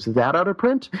distributors? Is that out of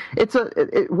print?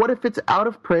 What if it's out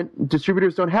of print,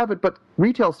 distributors don't have it, but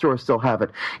retail stores still have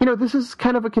it? This is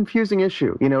kind of a confusing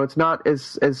issue. It's not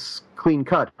as clean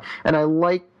cut, and I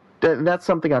like. That's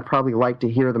something I'd probably like to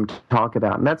hear them talk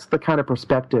about, and that's the kind of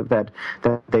perspective that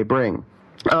they bring.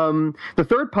 The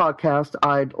third podcast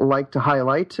I'd like to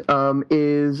highlight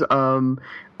is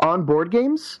on board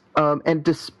games, and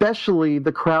especially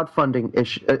the crowdfunding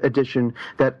edition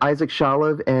that Isaac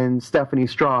Shalev and Stephanie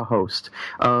Straw host.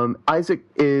 Isaac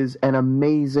is an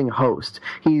amazing host.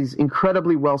 He's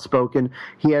incredibly well-spoken.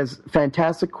 He has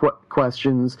fantastic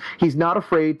questions. He's not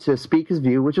afraid to speak his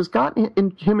view, which has gotten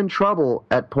him in trouble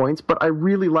at points, but I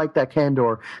really like that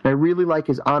candor, and I really like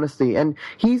his honesty. And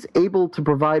he's able to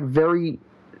provide very,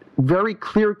 very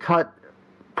clear-cut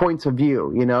points of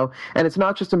view, and it's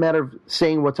not just a matter of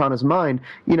saying what's on his mind.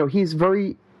 He's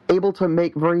very able to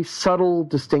make very subtle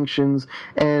distinctions,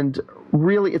 and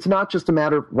really it's not just a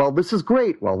matter of, well, this is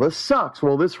great, well, this sucks,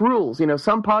 well, this rules.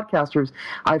 Some podcasters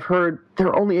I've heard,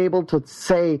 they're only able to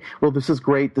say, well, this is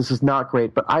great, this is not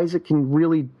great, but Isaac can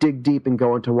really dig deep and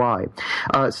go into why.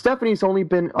 Stephanie's only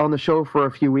been on the show for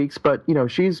a few weeks, but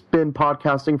she's been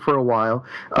podcasting for a while.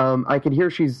 I can hear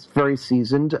she's very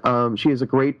seasoned. She has a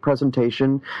great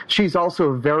presentation. She's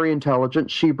also very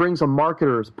intelligent. She brings a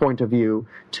marketer's point of view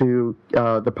to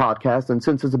the podcast, and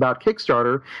since it's about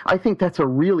Kickstarter, I think that's a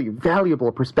really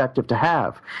valuable perspective to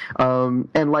have.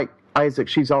 And like Isaac,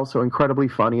 she's also incredibly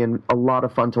funny and a lot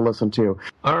of fun to listen to.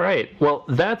 All right. Well,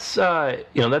 that's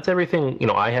that's everything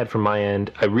I had from my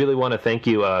end. I really want to thank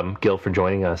you, Gil, for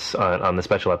joining us on the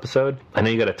special episode. I know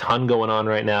you got a ton going on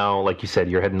right now. Like you said,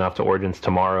 you're heading off to Origins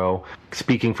tomorrow.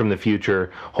 Speaking from the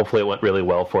future, hopefully it went really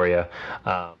well for you.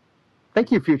 Thank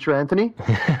you, future Anthony.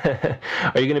 Are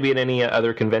you going to be at any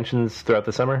other conventions throughout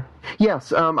the summer?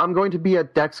 Yes, I'm going to be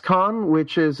at DexCon,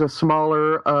 which is a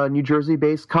smaller New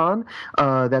Jersey-based con.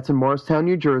 That's in Morristown,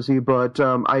 New Jersey. But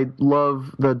I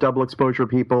love the Double Exposure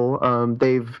people.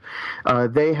 They've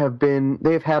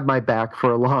had my back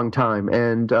for a long time,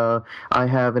 and I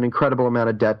have an incredible amount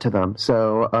of debt to them.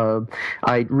 So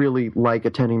I really like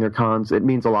attending their cons. It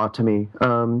means a lot to me.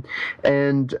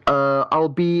 And I'll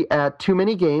be at Too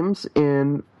Many Games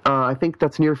in I think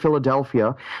that's near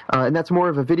Philadelphia, and that's more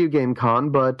of a video game con,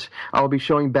 but I'll be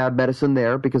showing Bad Medicine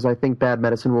there because I think Bad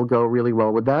Medicine will go really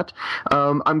well with that.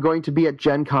 I'm going to be at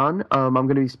Gen Con. I'm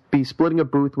going to be splitting a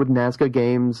booth with Nazca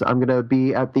Games. I'm going to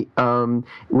be at the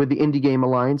with the Indie Game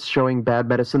Alliance showing Bad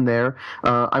Medicine there.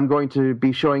 I'm going to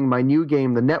be showing my new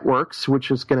game, The Networks,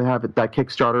 which is going to have that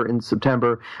Kickstarter in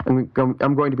September. I'm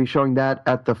going to be showing that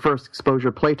at the First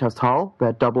Exposure Playtest Hall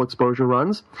that Double Exposure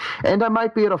runs, and I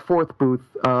might be at a fourth booth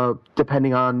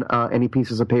depending on any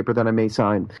pieces of paper that I may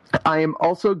sign. I am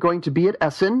also going to be at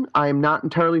Essen. I am not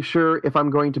entirely sure if I'm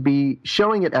going to be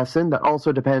showing at Essen. That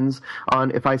also depends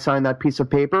on if I sign that piece of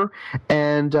paper.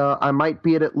 And I might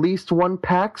be at least one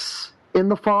PAX in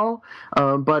the fall,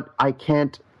 but I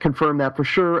can't confirm that for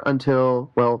sure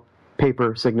until, well,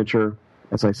 paper signature,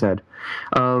 as I said.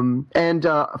 And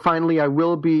finally, I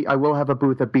will have a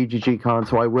booth at BGG Con,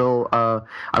 so I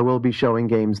will be showing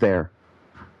games there.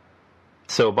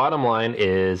 So bottom line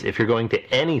is, if you're going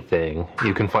to anything,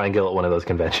 you can find Gil at one of those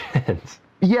conventions.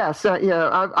 Yes,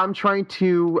 I'm trying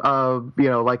to,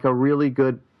 like a really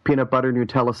good peanut butter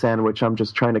Nutella sandwich. I'm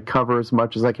just trying to cover as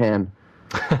much as I can.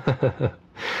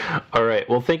 All right.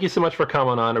 Well, thank you so much for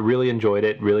coming on. I really enjoyed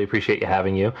it. Really appreciate you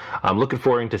having you. I'm looking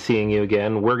forward to seeing you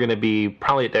again. We're going to be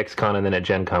probably at DexCon and then at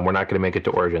Gen Con. We're not going to make it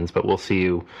to Origins, but we'll see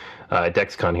you at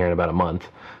DexCon here in about a month.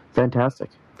 Fantastic.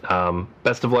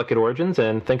 Best of luck at Origins,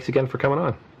 and thanks again for coming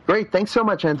on. Great. Thanks so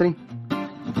much, Anthony.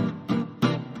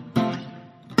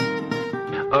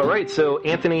 All right, so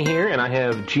Anthony here, and I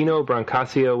have Gino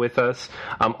Brancasio with us,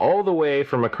 all the way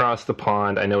from across the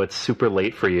pond. I know it's super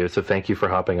late for you, so thank you for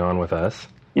hopping on with us.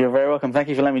 You're very welcome. Thank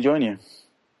you for letting me join you.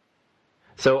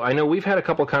 So I know we've had a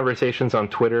couple conversations on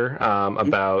Twitter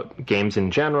about games in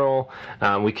general.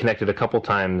 We connected a couple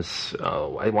times,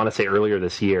 I want to say earlier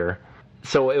this year.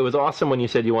 So it was awesome when you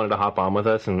said you wanted to hop on with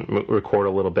us and record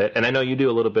a little bit. And I know you do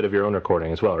a little bit of your own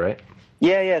recording as well, right?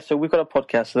 Yeah. So we've got a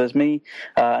podcast. So there's me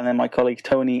and then my colleagues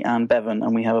Tony and Bevan,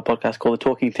 and we have a podcast called The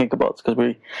Talking Tinkerbots because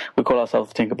we call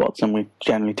ourselves Tinkerbots and we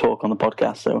generally talk on the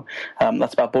podcast. So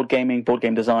that's about board gaming, board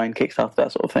game design, Kickstarter,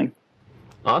 that sort of thing.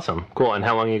 Awesome. Cool. And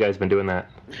how long have you guys been doing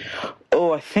that?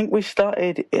 Oh, I think we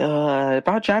started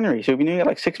about January, so we've been doing it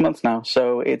like 6 months now,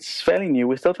 so it's fairly new.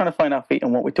 We're still trying to find our feet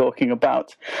on what we're talking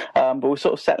about, but we're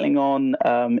sort of settling on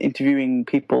interviewing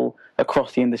people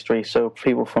across the industry, so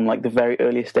people from like the very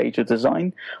earliest stage of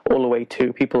design all the way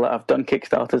to people that have done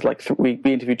Kickstarters. Like we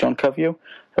interviewed John Covio,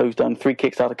 who's done 3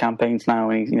 Kickstarter campaigns now,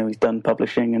 and he's done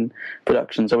publishing and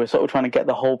production. So we're sort of trying to get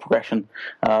the whole progression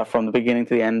from the beginning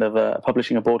to the end of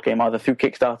publishing a board game, either through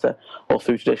Kickstarter or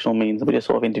through traditional means. And we're just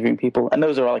sort of interviewing people, and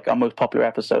those are like our most popular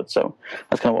episodes. So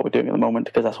that's kind of what we're doing at the moment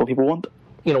because that's what people want.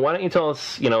 Why don't you tell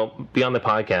us, beyond the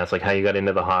podcast, like how you got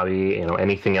into the hobby,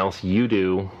 anything else you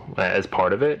do as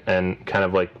part of it, and kind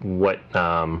of like what,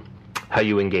 how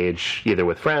you engage either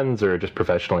with friends or just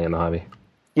professionally in the hobby.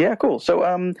 Yeah, cool. So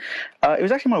it was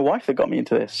actually my wife that got me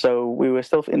into this. So we were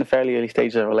still in the fairly early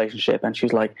stages of our relationship, and she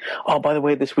was like, oh, by the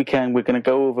way, this weekend we're going to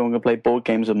go over and we're going to play board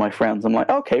games with my friends. I'm like,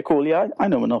 okay, cool. Yeah, I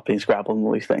know Monopoly and Scrabble and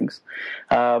all these things.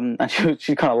 And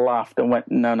she kind of laughed and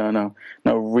went, no,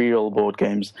 real board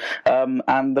games.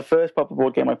 And the first proper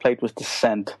board game I played was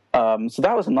Descent. So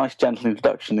that was a nice, gentle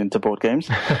introduction into board games.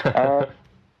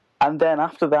 And then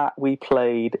after that, we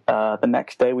played, the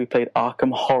next day, we played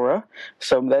Arkham Horror.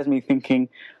 So there's me thinking,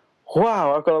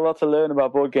 wow, I've got a lot to learn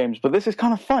about board games, but this is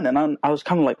kind of fun. And I was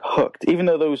kind of like hooked. Even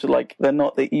though those are like, they're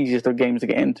not the easiest of games to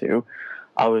get into,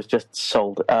 I was just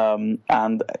sold. And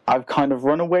I've kind of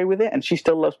run away with it. And she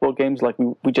still loves board games. Like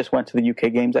we just went to the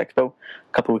UK Games Expo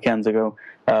a couple of weekends ago,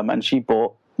 and she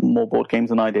bought more board games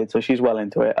than I did, so she's well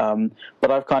into it.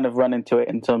 But I've kind of run into it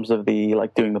in terms of the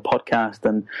doing the podcast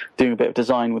and doing a bit of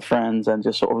design with friends and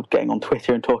just sort of getting on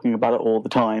Twitter and talking about it all the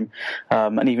time.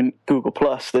 And even Google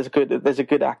Plus, there's a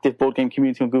good active board game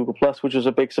community on Google Plus, which was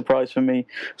a big surprise for me.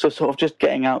 So sort of just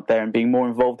getting out there and being more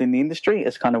involved in the industry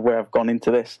is kind of where I've gone into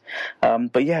this.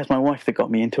 But yeah, it's my wife that got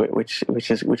me into it, which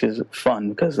is fun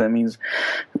because that means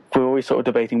we're always sort of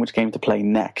debating which game to play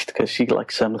next, because she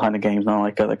likes some kind of games and I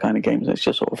like other kind of games. It's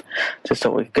just sort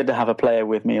of good to have a player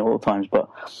with me all the times, but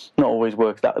not always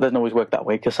works. That doesn't always work that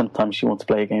way, because sometimes she wants to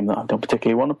play a game that I don't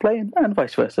particularly want to play, and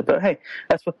vice versa. But hey,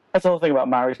 that's the whole thing about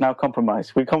marriage now: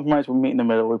 compromise. We compromise, we meet in the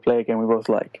middle, we play a game we both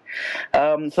like.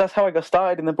 So that's how I got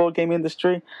started in the board game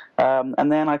industry,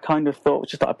 and then I kind of thought we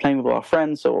just started playing with all our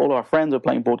friends. So all our friends were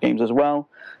playing board games as well.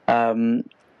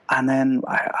 And then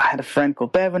I had a friend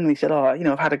called Bevan, and he said,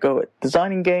 I've had a go at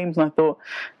designing games. And I thought,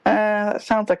 that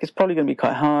sounds like it's probably going to be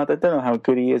quite hard. I don't know how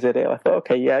good he is at it. I thought,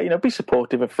 okay, yeah, be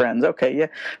supportive of friends. Okay, yeah,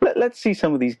 let's see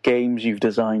some of these games you've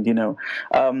designed,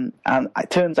 And it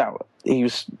turns out he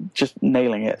was just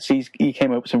nailing it. So he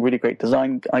came up with some really great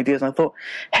design ideas. And I thought,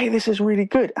 hey, this is really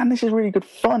good. And this is really good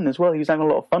fun as well. He was having a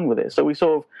lot of fun with it. So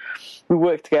we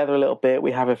worked together a little bit.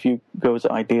 We have a few goes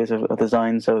at ideas of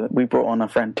design. So we brought on our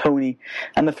friend Tony.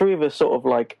 And the three of us sort of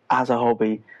like, as a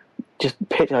hobby, just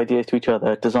pitch ideas to each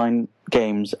other, design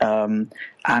games. And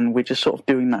we're just sort of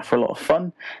doing that for a lot of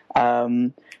fun.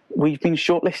 We've been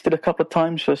shortlisted a couple of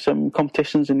times for some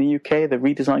competitions in the UK. The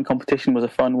redesign competition was a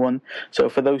fun one. So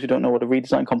for those who don't know what a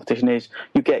redesign competition is,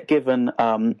 you get given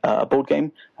a board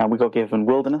game, and we got given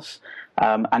Wilderness,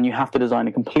 and you have to design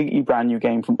a completely brand new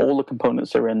game from all the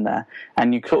components that are in there,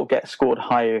 and you sort of get scored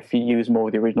higher if you use more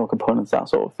of the original components, that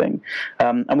sort of thing.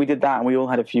 And we did that, and we all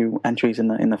had a few entries in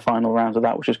the final rounds of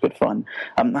that, which was good fun.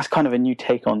 That's kind of a new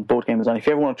take on board game design. If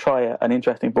you ever want to try an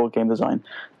interesting board game design,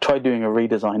 try doing a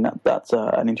redesign. That's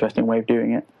an interesting way of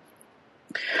doing it.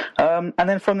 And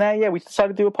then from there, we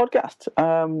decided to do a podcast.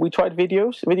 We tried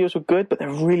videos. Videos were good, but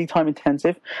they're really time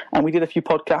intensive. And we did a few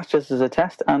podcasts just as a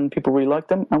test, and people really liked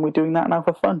them. And we're doing that now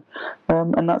for fun.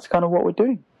 And that's kind of what we're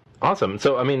doing. Awesome.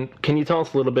 So, can you tell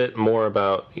us a little bit more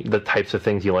about the types of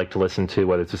things you like to listen to,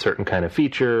 whether it's a certain kind of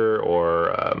feature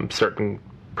or certain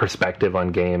perspective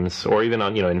on games, or even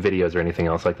on, in videos or anything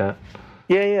else like that?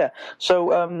 Yeah.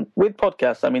 So with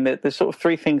podcasts, there's sort of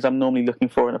three things I'm normally looking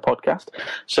for in a podcast.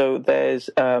 So there's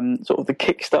sort of the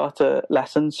Kickstarter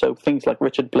lessons, so things like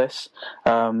Richard Bliss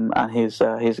and his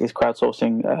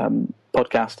crowdsourcing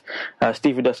podcast.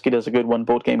 Steve Rudusky does a good one,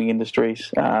 Board Gaming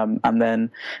Industries, and then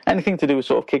anything to do with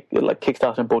sort of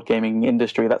Kickstarter and board gaming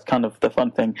industry. That's kind of the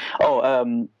fun thing.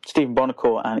 Stephen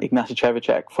Bonacore and Ignacy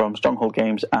Trevicek from Stronghold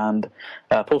Games and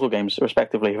Portal Games,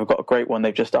 respectively, have got a great one.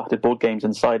 They've just started Board Games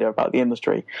Insider about the industry.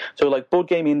 So board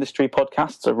game industry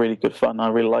podcasts are really good fun. I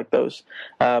really like those.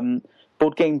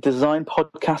 Board game design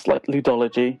podcast like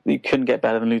Ludology. You couldn't get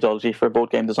better than Ludology for a board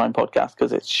game design podcast,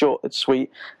 because it's short, it's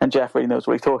sweet, and Jeff really knows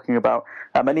what he's talking about.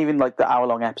 And even the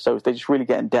hour-long episodes, they just really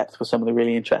get in depth with some of the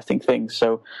really interesting things.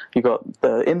 So you've got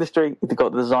the industry, you've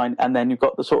got the design, and then you've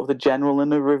got the sort of the general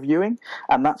and the reviewing.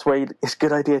 And that's where it's a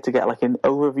good idea to get an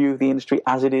overview of the industry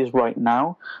as it is right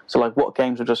now. So what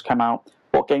games have just come out,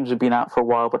 what games have been out for a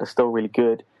while but are still really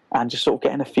good, and just sort of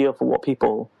getting a feel for what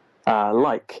people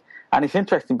like. And it's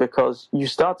interesting because you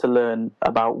start to learn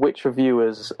about which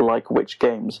reviewers like which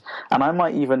games. And I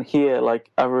might even hear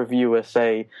a reviewer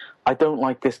say, I don't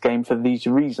like this game for these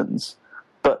reasons.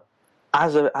 But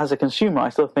as a consumer, I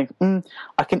still think,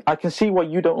 I can see why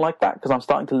you don't like that, because I'm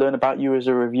starting to learn about you as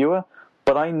a reviewer.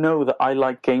 But I know that I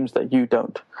like games that you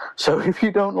don't. So if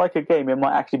you don't like a game, it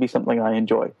might actually be something I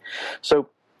enjoy. So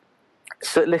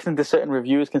listening to certain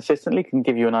reviewers consistently can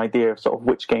give you an idea of sort of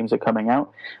which games are coming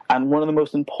out. And one of the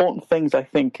most important things I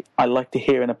think I like to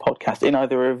hear in a podcast, in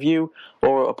either a review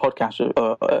or a podcast,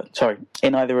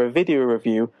 in either a video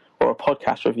review or a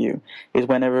podcast review, is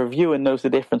when a reviewer knows the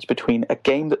difference between a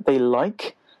game that they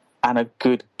like and a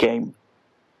good game.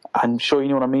 I'm sure you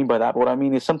know what I mean by that, but what I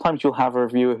mean is sometimes you'll have a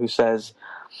reviewer who says,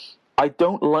 I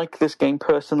don't like this game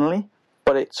personally,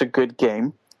 but it's a good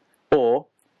game, or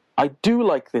I do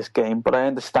like this game, but I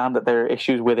understand that there are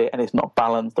issues with it and it's not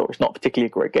balanced, or it's not particularly a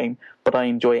great game, but I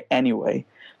enjoy it anyway,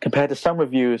 compared to some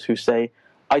reviewers who say,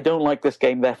 I don't like this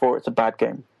game, therefore it's a bad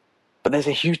game. But there's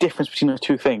a huge difference between those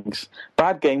two things.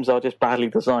 Bad games are just badly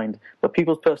designed, but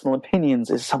people's personal opinions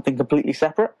is something completely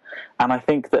separate, and I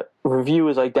think that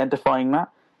reviewers identifying that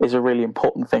is a really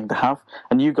important thing to have.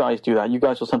 And you guys do that. You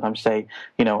guys will sometimes say,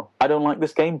 I don't like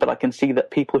this game, but I can see that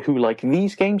people who like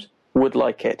these games would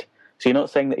like it. So you're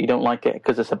not saying that you don't like it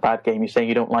because it's a bad game. You're saying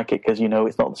you don't like it because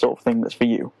it's not the sort of thing that's for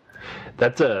you.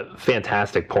 That's a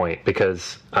fantastic point,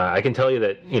 because I can tell you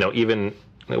that, even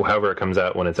however it comes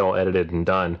out when it's all edited and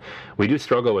done, we do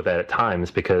struggle with that at times,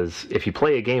 because if you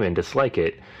play a game and dislike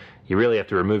it, you really have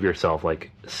to remove yourself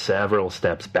several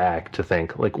steps back to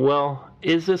think well,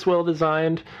 is this well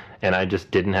designed and I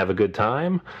just didn't have a good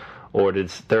time? Or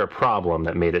is there a problem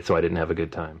that made it so I didn't have a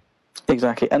good time?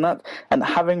 Exactly, and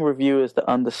having reviewers that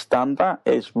understand that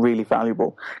is really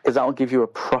valuable, because that will give you a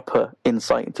proper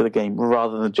insight into the game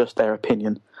rather than just their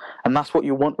opinion. And that's what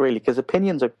you want, really, because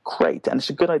opinions are great, and it's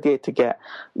a good idea to get,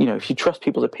 if you trust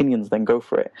people's opinions, then go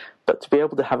for it. But to be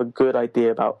able to have a good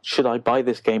idea about, should I buy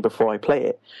this game before I play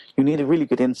it, you need a really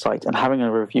good insight, and having a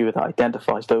reviewer that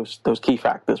identifies those key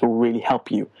factors will really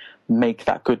help you make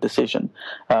that good decision.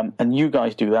 And you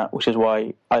guys do that, which is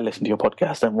why I listen to your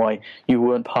podcast and why you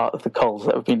weren't part of the calls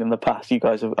that have been in the past. You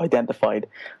guys have identified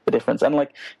the difference. And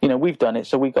we've done it.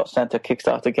 So we got sent a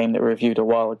Kickstarter game that we reviewed a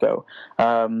while ago.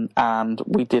 And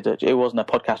we did it. It wasn't a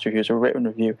podcast review, it was a written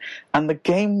review. And the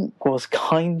game was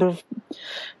it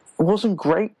wasn't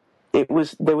great.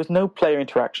 There was no player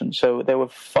interaction, so there were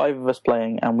 5 of us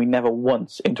playing, and we never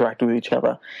once interacted with each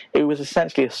other. It was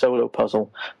essentially a solo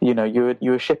puzzle. You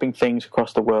were shipping things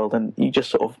across the world, and you just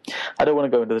sort of. I don't want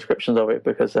to go into descriptions of it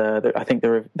because I think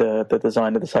the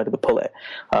designer decided to pull it,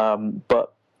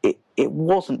 but it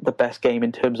wasn't the best game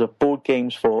in terms of board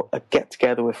games for a get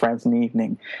together with friends in the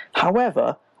evening.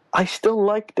 However, I still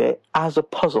liked it as a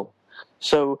puzzle,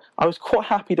 so I was quite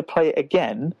happy to play it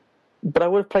again. But I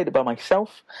would have played it by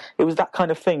myself. It was that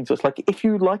kind of thing. So it's like, if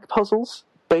you like puzzles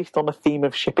based on a theme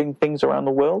of shipping things around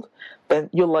the world, then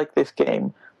you'll like this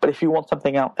game. But if you want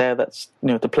something out there that's,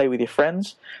 to play with your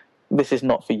friends, this is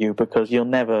not for you, because you'll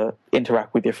never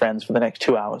interact with your friends for the next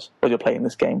 2 hours while you're playing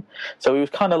this game. So it was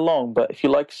kind of long, but if you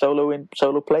like solo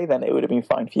play, then it would have been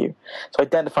fine for you. So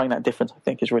identifying that difference, I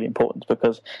think, is really important,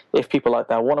 because if people like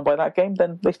that want to buy that game,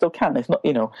 then they still can. It's not,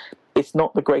 it's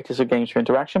not the greatest of games for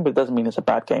interaction, but it doesn't mean it's a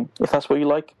bad game. If that's what you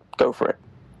like, go for it.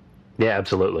 Yeah,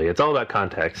 absolutely. It's all about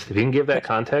context. If you can give that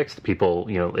context, people,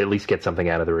 at least get something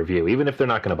out of the review, even if they're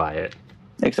not going to buy it.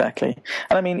 Exactly.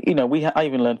 And I mean, I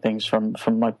even learned things from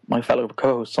my fellow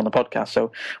co-hosts on the podcast.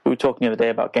 So we were talking the other day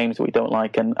about games that we don't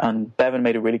like, and Bevan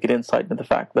made a really good insight into the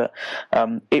fact that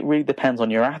it really depends on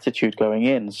your attitude going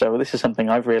in. So this is something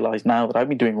I've realized now that I've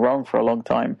been doing wrong for a long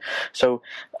time. So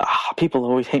people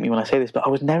always hate me when I say this, but I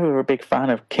was never a big fan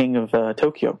of Kings of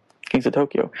Tokyo. I just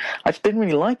didn't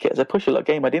really like it as a push-a-luck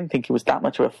game. I didn't think it was that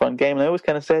much of a fun game, and I always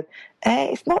kind of said,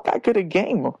 it's not that good a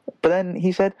game. But then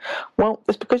he said, well,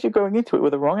 it's because you're going into it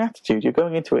with the wrong attitude. You're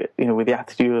going into it, with the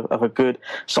attitude of a good,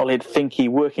 solid, thinky,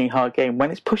 working hard game,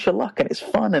 when it's push-a-luck and it's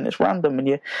fun and it's random, and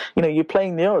you're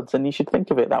playing the odds, and you should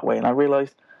think of it that way. And I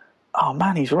realized, oh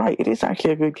man, he's right. It is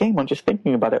actually a good game. I'm just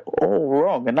thinking about it all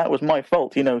wrong, and that was my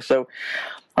fault, So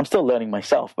I'm still learning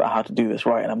myself about how to do this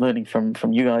right, and I'm learning from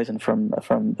you guys and from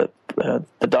the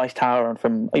Dice Tower and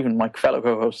from even my fellow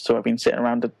co-hosts who I've been sitting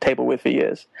around the table with for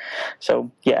years. So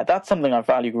yeah, that's something I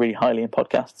value really highly in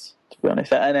podcasts, to be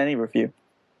honest, and any review.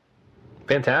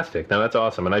 Fantastic. No, that's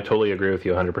awesome, and I totally agree with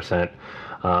you 100%.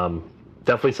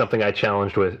 Definitely something I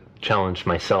challenged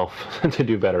myself to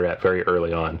do better at very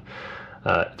early on.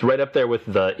 It's right up there with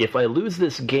the "if I lose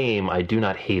this game, I do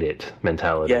not hate it"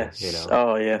 mentality. Yes.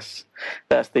 Oh, yes.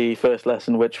 That's the first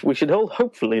lesson, which we should all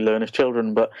hopefully learn as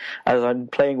children. But as I'm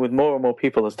playing with more and more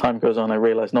people as time goes on, I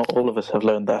realize not all of us have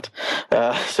learned that.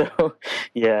 So,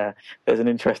 yeah, there's an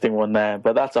interesting one there.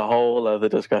 But that's a whole other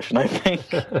discussion, I think.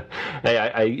 Hey,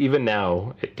 I even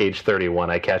now, at age 31,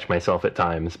 I catch myself at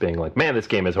times being like, "Man, this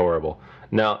game is horrible."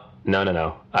 No.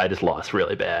 I just lost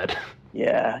really bad.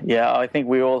 Yeah. I think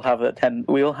we all have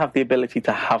we all have the ability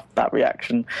to have that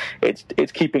reaction.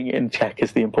 It's keeping it in check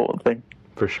is the important thing.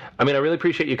 For sure. I mean, I really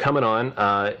appreciate you coming on.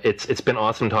 It's been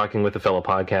awesome talking with a fellow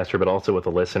podcaster, but also with a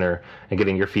listener, and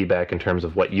getting your feedback in terms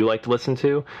of what you like to listen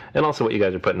to, and also what you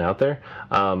guys are putting out there.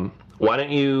 Why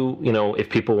don't you, if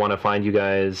people want to find you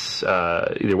guys,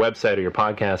 either website or your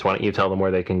podcast, why don't you tell them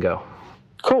where they can go?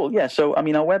 Cool, yeah. So, I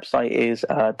mean, our website is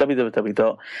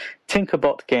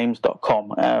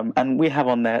www.tinkerbotgames.com, and we have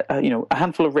on there, a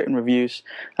handful of written reviews,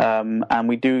 and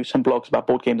we do some blogs about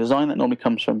board game design. That normally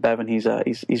comes from Bevan. He's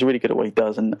really good at what he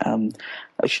does, and I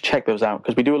should check those out,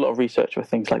 because we do a lot of research with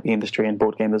things like the industry and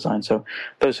board game design. So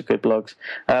those are good blogs.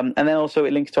 And then also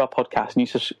it links to our podcast, and you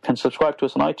can subscribe to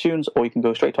us on iTunes, or you can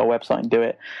go straight to our website and do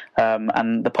it.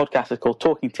 And the podcast is called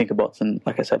Talking Tinkerbots, and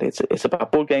like I said, it's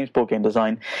about board games, board game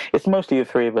design. It's mostly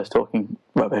the three of us talking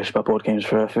rubbish about board games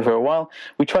for a while.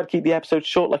 We try to keep the episodes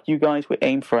short, like you guys. We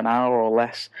aim for an hour or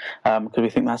less, because we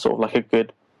think that's sort of like a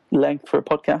good length for a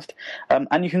podcast.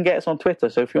 And you can get us on Twitter.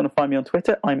 So if you want to find me on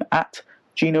Twitter, I'm at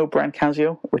Gino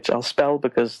Brancasio, which I'll spell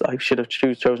because I should have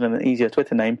chosen an easier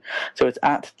Twitter name. So it's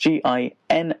at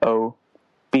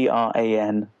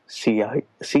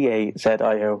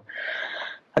GinoBrancazio.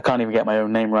 I can't even get my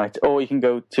own name right. Or you can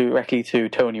go directly to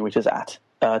Tony, which is at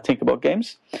Tinkerbot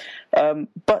Games.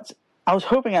 But I was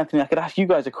hoping, Anthony, I could ask you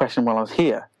guys a question while I was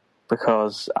here,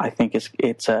 because I think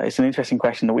it's an interesting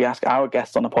question that we ask our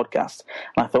guests on the podcast,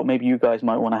 and I thought maybe you guys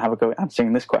might want to have a go at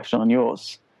answering this question on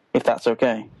yours, if that's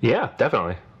okay. Yeah,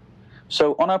 definitely.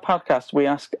 So on our podcast, we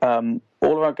ask all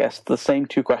of our guests the same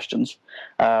 2 questions,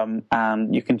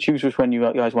 and you can choose which one you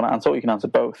guys want to answer, or you can answer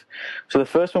both. So the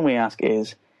first one we ask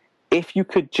is, if you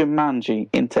could Jumanji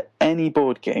into any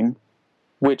board game,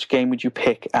 which game would you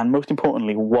pick, and most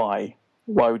importantly, why?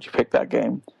 Why would you pick that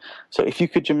game? So if you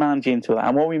could Jumanji into that,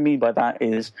 and what we mean by that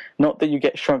is not that you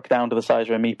get shrunk down to the size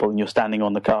of a meeple and you're standing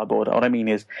on the cardboard. What I mean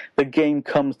is the game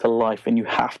comes to life and you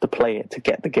have to play it to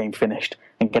get the game finished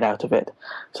and get out of it.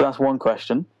 So that's one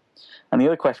question. And the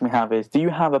other question we have is, do you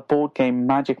have a board game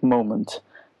magic moment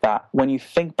that when you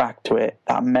think back to it,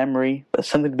 that memory that's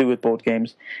something to do with board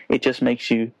games, it just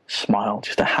makes you smile,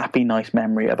 just a happy, nice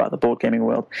memory about the board gaming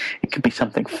world. It could be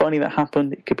something funny that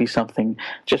happened, it could be something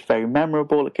just very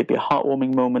memorable, it could be a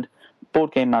heartwarming moment,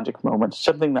 board game magic moment,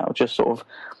 something that just sort of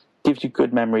gives you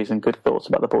good memories and good thoughts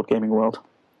about the board gaming world.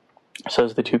 So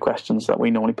those are the 2 questions that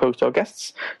we normally pose to our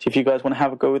guests. So if you guys want to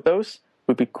have a go with those,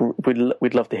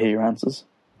 we'd love to hear your answers.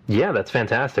 Yeah, that's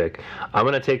fantastic. I'm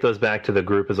going to take those back to the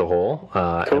group as a whole.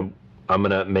 Cool. And I'm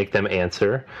going to make them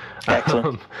answer.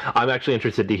 Excellent. I'm actually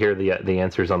interested to hear the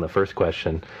answers on the first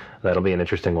question. That'll be an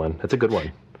interesting one. That's a good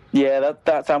one. Yeah,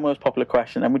 that's our most popular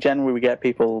question. And generally we get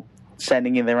people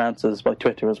sending in their answers by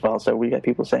Twitter as well. So we get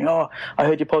people saying, "Oh, I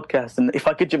heard your podcast, and if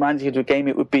I could Jumanji into a game,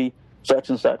 it would be such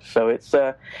and such." So it's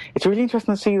really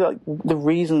interesting to see like the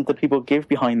reasons that people give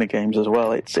behind the games as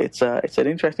well. It's an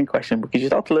interesting question because you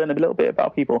start to learn a little bit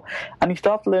about people, and you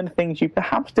start to learn things you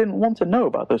perhaps didn't want to know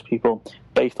about those people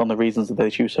based on the reasons that they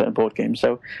choose certain board games.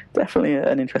 So definitely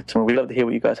an interesting one. We'd love to hear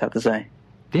what you guys have to say.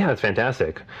 Yeah, that's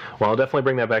fantastic. Well, I'll definitely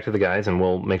bring that back to the guys, and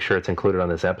we'll make sure it's included on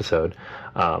this episode.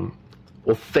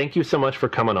 Well, thank you so much for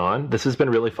coming on. This has been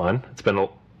really fun. It's been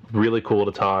really cool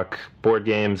to talk board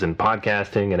games and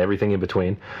podcasting and everything in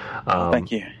between.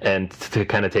 Thank you. And to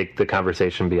kind of take the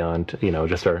conversation beyond,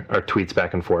 just our tweets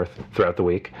back and forth throughout the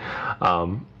week.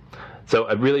 So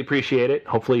I really appreciate it.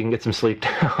 Hopefully you can get some sleep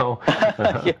now.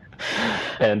 Yeah.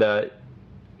 And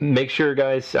make sure,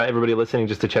 guys, everybody listening,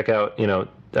 just to check out,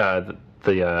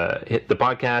 the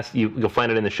podcast. You'll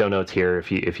find it in the show notes here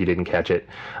if you didn't catch it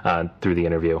through the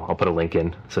interview. I'll put a link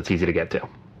in so it's easy to get to.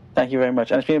 Thank you very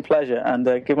much, and it's been a pleasure. And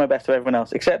give my best to everyone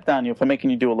else, except Daniel, for making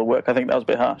you do all the work. I think that was a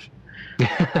bit harsh.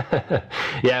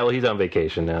 Yeah, well, he's on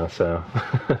vacation now, so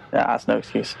yeah, that's no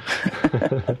excuse.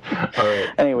 All right.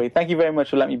 Anyway, thank you very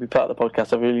much for letting me be part of the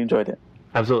podcast. I've really enjoyed it.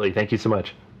 Absolutely. Thank you so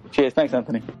much. Cheers. Thanks,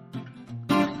 Anthony.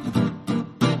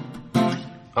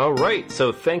 All right,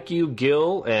 so thank you,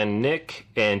 Gil and Nick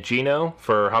and Gino,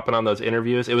 for hopping on those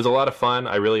interviews. It was a lot of fun.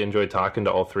 I really enjoyed talking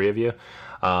to all 3 of you.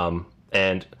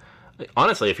 And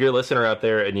honestly, if you're a listener out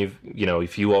there and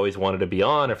if you always wanted to be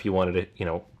on, or if you wanted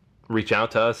to, reach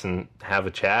out to us and have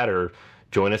a chat or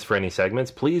join us for any segments,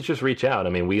 please just reach out. I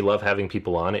mean, we love having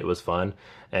people on. It was fun.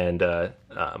 And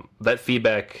that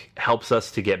feedback helps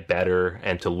us to get better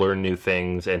and to learn new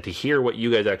things and to hear what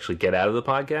you guys actually get out of the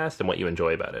podcast and what you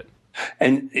enjoy about it.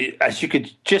 And as you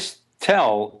could just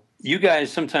tell, you guys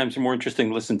sometimes are more interesting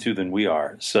to listen to than we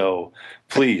are. So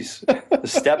please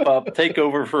step up, take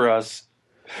over for us.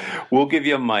 We'll give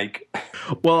you a mic.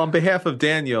 Well, on behalf of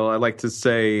Daniel, I'd like to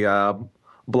say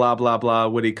blah, blah, blah,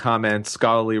 witty comment,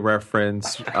 scholarly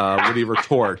reference, witty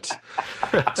retort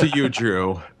to you,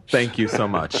 Drew. Thank you so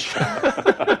much.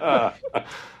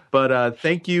 But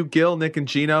thank you, Gil, Nick, and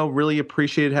Gino. Really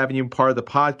appreciated having you part of the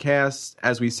podcast.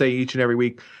 As we say each and every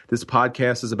week, this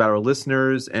podcast is about our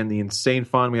listeners and the insane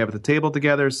fun we have at the table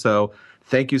together. So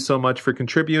thank you so much for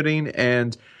contributing.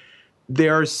 And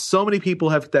there are so many people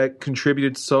that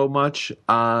contributed so much.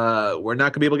 We're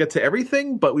not going to be able to get to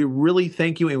everything, but we really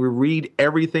thank you. And we read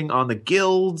everything on the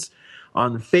guilds,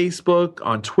 on Facebook,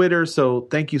 on Twitter. So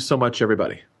thank you so much,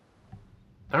 everybody.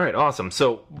 All right, awesome.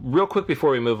 So real quick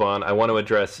before we move on, I want to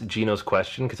address Gino's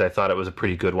question because I thought it was a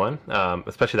pretty good one,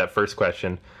 especially that first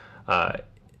question.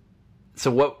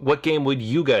 So what game would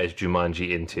you guys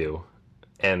Jumanji into,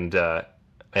 and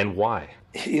why?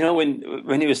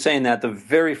 When he was saying that, the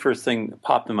very first thing that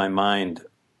popped in my mind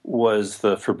was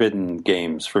the Forbidden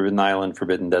games, Forbidden Island,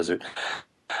 Forbidden Desert.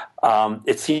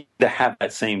 It seemed to have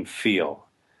that same feel.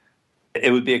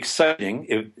 It would be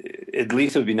exciting. At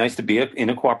least it would be nice to be in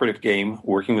a cooperative game,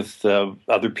 working with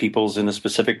other peoples in a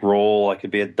specific role. I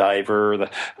could be a diver.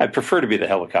 I'd prefer to be the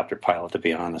helicopter pilot, to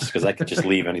be honest, because I could just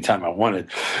leave anytime I wanted.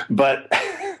 But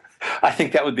I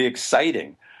think that would be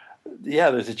exciting. Yeah,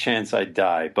 there's a chance I'd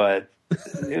die, but,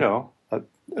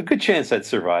 a good chance I'd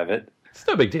survive it. It's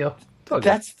no big deal.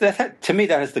 That to me,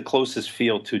 that is the closest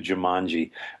feel to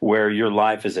Jumanji, where your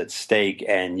life is at stake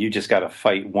and you just got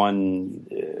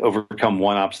to overcome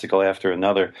one obstacle after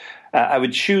another. I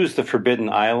would choose the Forbidden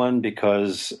Island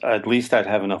because at least I'd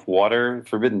have enough water.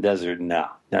 Forbidden Desert, no,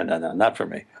 not for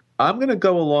me. I'm going to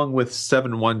go along with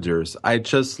Seven Wonders. I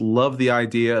just love the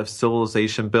idea of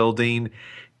civilization building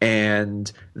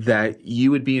and that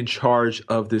you would be in charge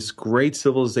of this great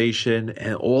civilization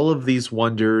and all of these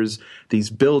wonders, these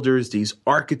builders, these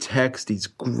architects, these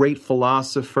great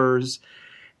philosophers,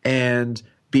 and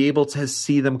be able to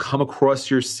see them come across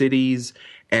your cities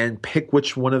and pick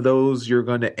which one of those you're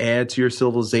going to add to your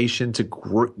civilization to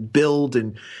build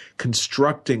and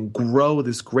construct and grow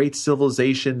this great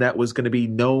civilization that was going to be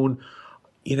known,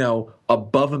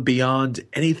 above and beyond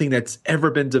anything that's ever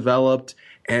been developed,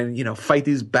 and, fight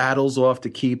these battles off to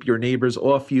keep your neighbors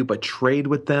off you, but trade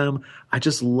with them. I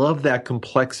just love that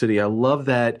complexity. I love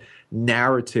that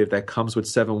narrative that comes with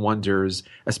Seven Wonders,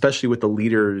 especially with the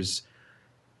leaders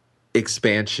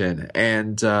expansion.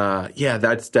 And,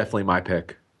 that's definitely my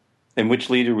pick. And which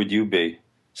leader would you be?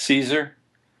 Caesar?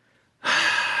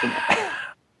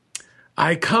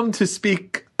 I come to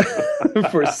speak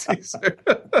for Caesar.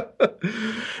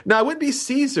 No, I wouldn't be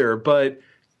Caesar, but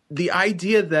the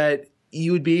idea that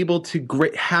you would be able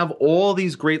to have all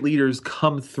these great leaders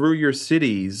come through your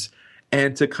cities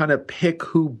and to kind of pick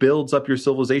who builds up your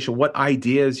civilization, what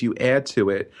ideas you add to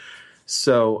it.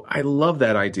 So I love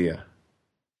that idea.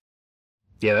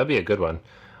 Yeah, that'd be a good one.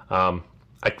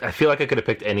 I feel like I could have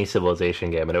picked any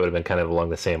civilization game, and it would have been kind of along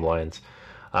the same lines.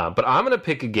 But I'm going to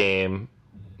pick a game,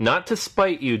 not to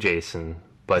spite you, Jason,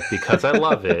 but because I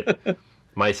love it,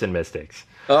 Mice and Mystics.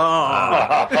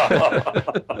 Oh!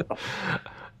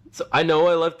 So I know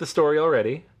I like the story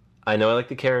already. I know I like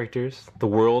the characters. The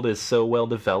world is so well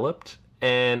developed,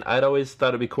 and I'd always thought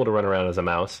it'd be cool to run around as a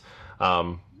mouse.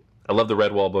 I loved the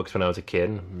Redwall books when I was a kid.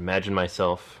 Imagine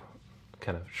myself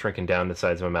kind of shrinking down the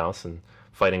size of a mouse and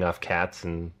fighting off cats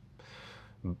and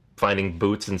finding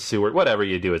boots in sewer, whatever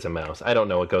you do as a mouse. I don't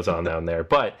know what goes on down there,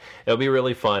 but it'll be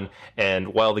really fun.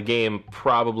 And while the game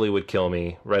probably would kill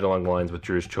me, right along the lines with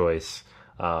Drew's choice,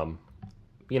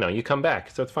 you come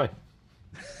back, so it's fine.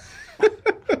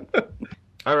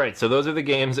 All right, so those are the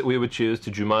games that we would choose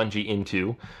to Jumanji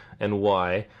into, and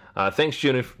why. Thanks,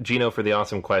 Gino, for the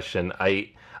awesome question.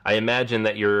 I imagine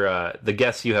that the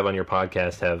guests you have on your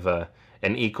podcast have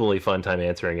an equally fun time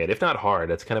answering it. If not hard,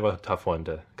 it's kind of a tough one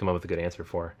to come up with a good answer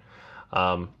for.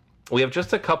 We have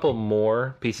just a couple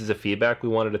more pieces of feedback we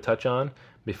wanted to touch on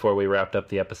before we wrapped up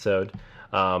the episode.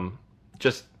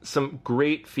 Just some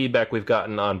great feedback we've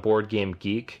gotten on Board Game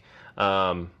Geek,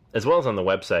 as well as on the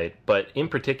website. But in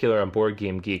particular on Board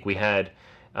Game Geek, we had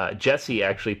Jesse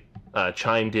actually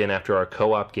chimed in after our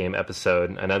co-op game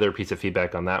episode, another piece of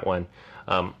feedback on that one,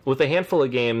 with a handful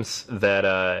of games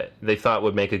that they thought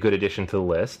would make a good addition to the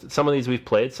list. Some of these we've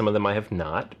played, some of them I have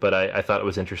not, but I thought it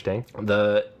was interesting.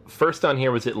 The first on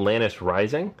here was Atlantis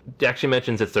Rising. It actually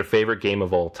mentions it's their favorite game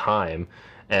of all time,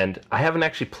 and I haven't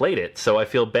actually played it, so I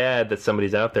feel bad that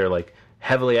somebody's out there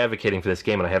heavily advocating for this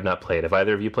game, and I have not played. Have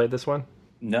either of you played this one?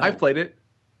 No. I've played it.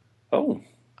 Oh,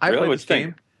 I've played this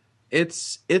game.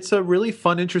 It's a really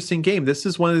fun, interesting game. This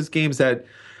is one of those games that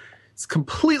it's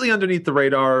completely underneath the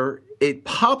radar. It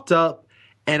popped up,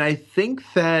 and I think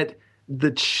that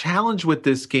the challenge with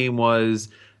this game was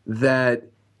that,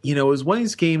 it was one of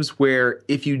these games where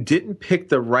if you didn't pick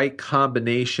the right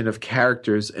combination of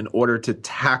characters in order to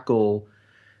tackle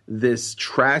this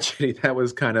tragedy that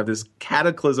was kind of this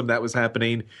cataclysm that was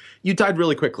happening, you died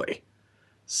really quickly.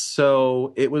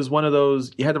 So it was one of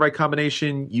those, you had the right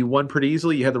combination, you won pretty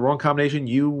easily. You had the wrong combination,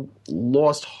 you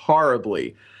lost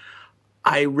horribly.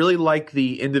 I really like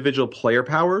the individual player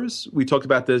powers. We talked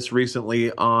about this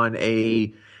recently on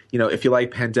if you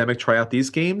like Pandemic, try out these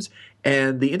games.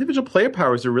 And the individual player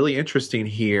powers are really interesting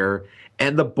here.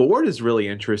 And the board is really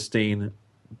interesting.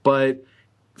 But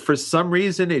for some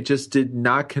reason, it just did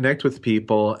not connect with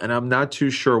people. And I'm not too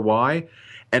sure why.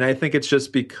 And I think it's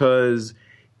just because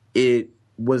it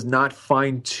was not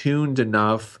fine-tuned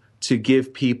enough to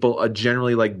give people a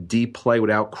generally deep play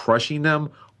without crushing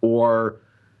them, or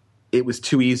it was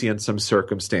too easy in some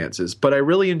circumstances. But I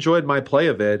really enjoyed my play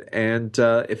of it, and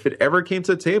if it ever came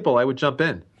to the table, I would jump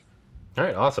in. All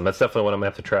right, awesome. That's definitely what I'm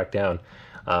going to have to track down.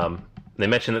 They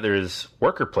mentioned that there's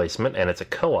worker placement, and it's a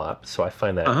co-op, so I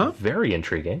find that very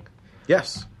intriguing.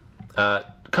 Yes. A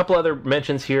couple other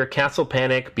mentions here. Castle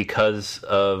Panic, because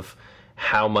of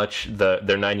how much their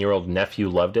 9-year-old nephew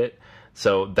loved it.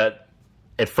 So that,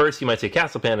 at first you might say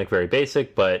Castle Panic, very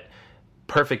basic, but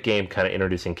perfect game kind of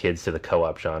introducing kids to the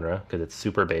co-op genre because it's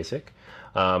super basic.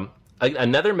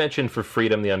 Another mention for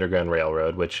Freedom, the Underground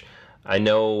Railroad, which I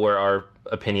know where our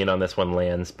opinion on this one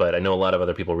lands, but I know a lot of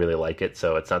other people really like it,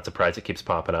 so it's not surprised it keeps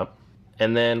popping up.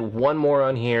 And then one more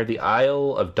on here, The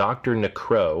Isle of Dr.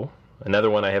 Necro, another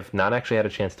one I have not actually had a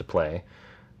chance to play,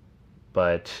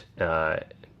 but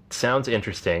sounds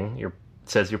interesting. It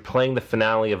says you're playing the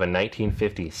finale of a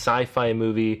 1950 sci-fi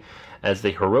movie as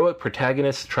the heroic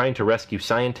protagonist trying to rescue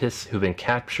scientists who've been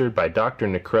captured by Dr.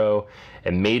 Necro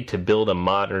and made to build a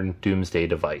modern doomsday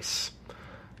device.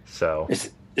 So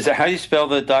is that how you spell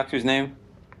the doctor's name?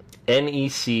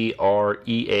 Necreaux.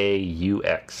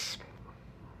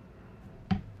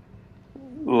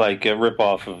 Like a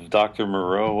ripoff of Dr.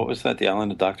 Moreau. What was that? The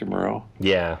Island of Dr. Moreau?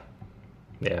 Yeah.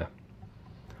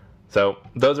 So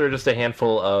those are just a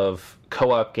handful of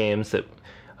co-op games that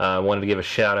I wanted to give a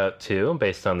shout out to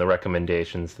based on the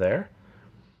recommendations there.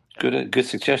 Good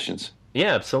suggestions.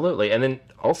 Yeah, absolutely. And then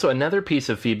also another piece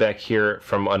of feedback here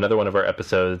from another one of our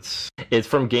episodes is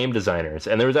from game designers.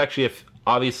 And there was actually,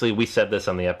 obviously we said this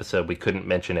on the episode, we couldn't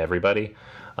mention everybody.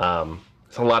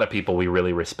 There's a lot of people we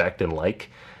really respect and like,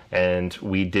 and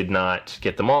we did not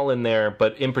get them all in there.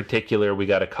 But in particular, we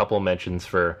got a couple mentions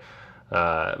for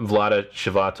Vlada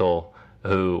Shivatel,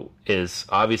 who is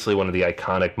obviously one of the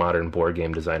iconic modern board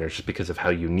game designers just because of how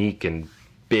unique and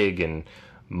big and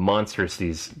monstrous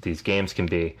these games can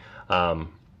be.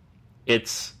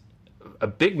 It's a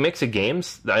big mix of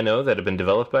games I know that have been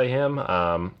developed by him.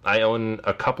 I own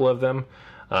a couple of them.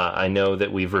 I know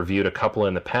that we've reviewed a couple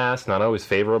in the past, not always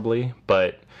favorably,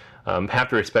 but have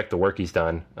to respect the work he's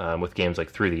done with games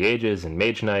like Through the Ages and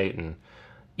Mage Knight and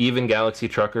even Galaxy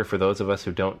Trucker for those of us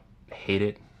who don't hate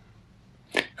it.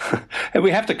 And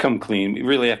we have to come clean. We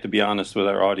really have to be honest with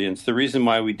our audience. The reason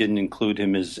why we didn't include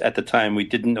him is at the time we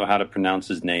didn't know how to pronounce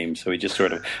his name, so we just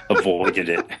sort of avoided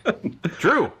it.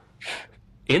 Drew,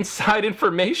 inside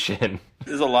information.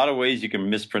 There's a lot of ways you can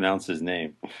mispronounce his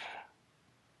name.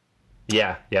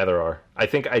 Yeah, there are. I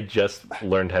think I just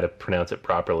learned how to pronounce it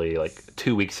properly like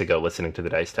 2 weeks ago listening to the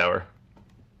Dice Tower.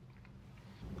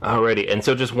 Alrighty, and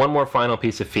so just one more final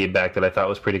piece of feedback that I thought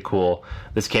was pretty cool.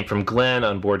 This came from Glenn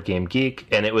on Board Game Geek,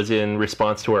 and it was in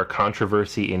response to our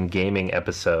Controversy in Gaming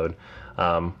episode.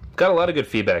 Got a lot of good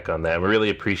feedback on that, and we really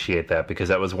appreciate that because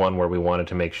that was one where we wanted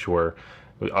to make sure,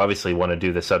 we obviously want to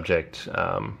do the subject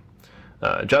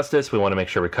justice. We want to make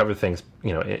sure we cover things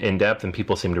in depth, and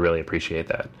people seem to really appreciate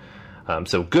that.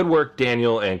 So good work,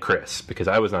 Daniel and Chris, because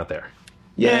I was not there.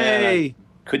 Yay! Yeah,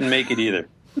 couldn't make it either.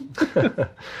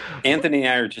 Anthony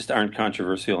and I just aren't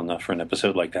controversial enough for an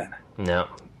episode like that. No.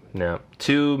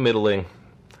 Too middling.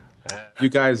 You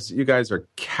guys are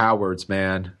cowards,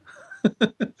 man.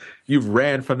 You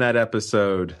ran from that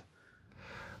episode.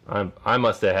 I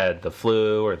must have had the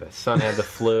flu, or the son had the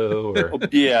flu. Or...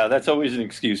 Yeah, that's always an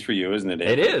excuse for you, isn't it,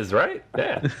 Anthony? It is, right?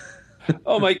 Yeah.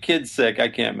 Oh, my kid's sick. I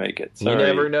can't make it. Sorry. You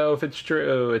never know if it's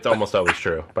true. It's almost always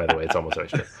true, by the way. It's almost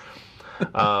always true.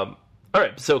 All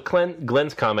right, so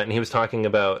Glenn's comment, and he was talking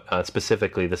about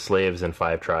specifically the slaves in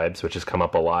Five Tribes, which has come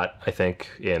up a lot, I think,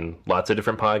 in lots of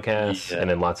different podcasts and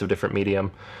in lots of different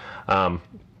medium.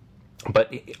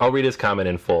 But I'll read his comment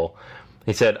in full.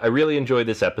 He said, I really enjoyed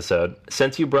this episode.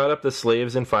 Since you brought up the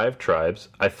slaves in Five Tribes,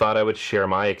 I thought I would share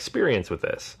my experience with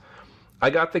this. I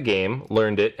got the game,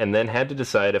 learned it, and then had to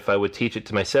decide if I would teach it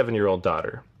to my 7-year-old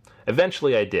daughter.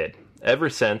 Eventually I did. Ever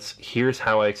since, here's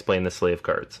how I explain the slave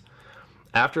cards.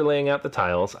 After laying out the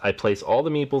tiles, I place all the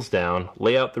meeples down,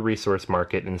 lay out the resource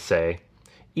market, and say,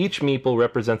 each meeple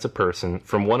represents a person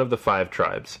from one of the 5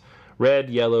 tribes, red,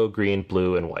 yellow, green,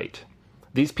 blue, and white.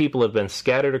 These people have been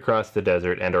scattered across the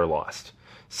desert and are lost.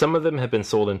 Some of them have been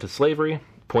sold into slavery,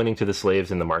 pointing to the slaves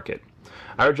in the market.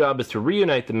 Our job is to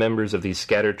reunite the members of these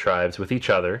scattered tribes with each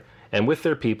other and with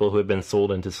their people who have been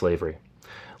sold into slavery.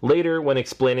 Later, when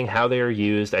explaining how they are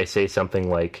used, I say something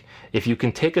like, if you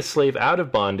can take a slave out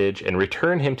of bondage and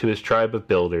return him to his tribe of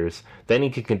builders, then he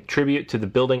can contribute to the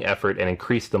building effort and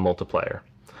increase the multiplier.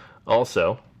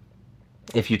 Also,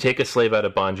 if you take a slave out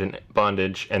of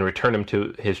bondage and return him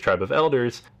to his tribe of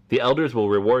elders, the elders will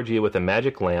reward you with a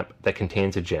magic lamp that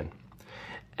contains a djinn.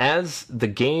 As the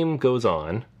game goes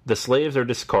on, the slaves are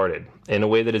discarded in a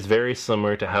way that is very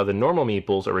similar to how the normal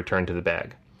meeples are returned to the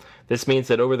bag. This means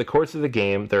that over the course of the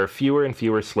game, there are fewer and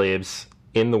fewer slaves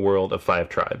in the world of 5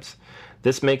 tribes.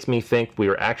 This makes me think we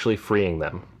are actually freeing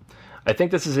them. I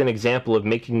think this is an example of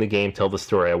making the game tell the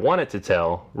story I want it to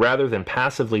tell, rather than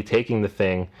passively taking the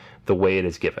thing the way it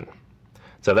is given.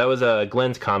 So that was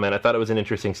Glenn's comment. I thought it was an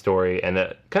interesting story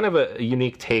and kind of a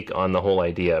unique take on the whole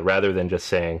idea, rather than just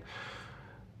saying,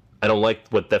 I don't like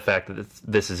the fact that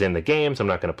this is in the game, so I'm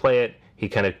not going to play it. He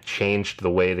kind of changed the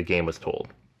way the game was told.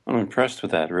 I'm impressed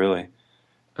with that, really.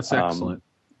 That's excellent.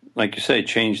 Like you say,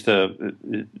 if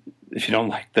you don't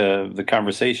like the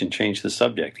conversation, change the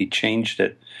subject. He changed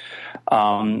it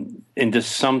into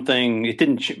something. It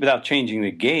didn't, without changing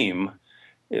the game,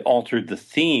 it altered the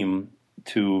theme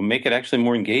to make it actually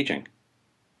more engaging.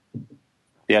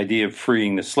 The idea of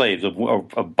freeing the slaves,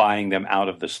 of buying them out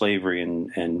of the slavery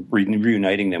and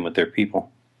reuniting them with their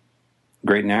people.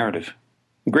 Great narrative.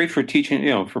 Great for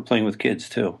teaching, for playing with kids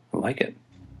too. I like it.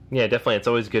 Yeah, definitely. It's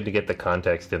always good to get the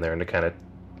context in there and to kind of,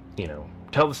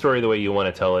 tell the story the way you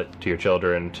want to tell it to your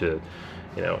children.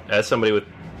 As somebody with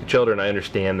children, I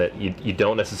understand that you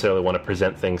don't necessarily want to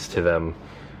present things to them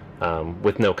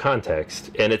with no context.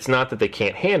 And it's not that they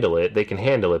can't handle it. They can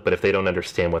handle it, but if they don't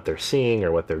understand what they're seeing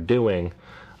or what they're doing,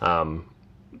 then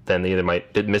they either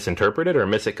might misinterpret it or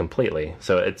miss it completely.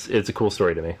 So it's a cool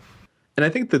story to me. And I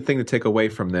think the thing to take away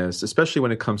from this, especially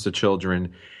when it comes to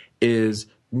children, is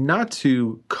not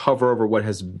to cover over what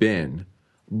has been,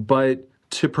 but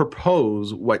to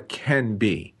propose what can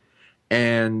be.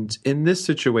 And in this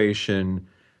situation,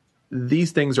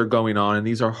 these things are going on, and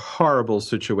these are horrible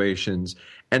situations.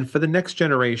 And for the next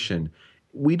generation,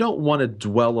 we don't want to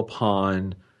dwell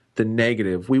upon the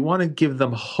negative. We want to give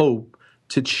them hope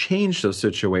to change those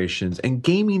situations. And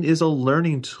gaming is a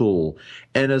learning tool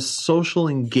and a social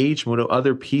engagement with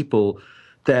other people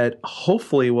that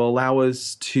hopefully will allow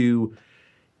us to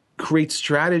create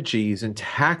strategies and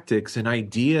tactics and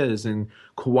ideas and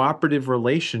cooperative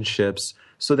relationships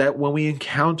so that when we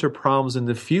encounter problems in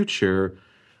the future,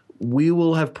 we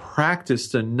will have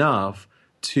practiced enough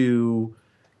to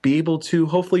be able to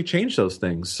hopefully change those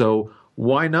things. So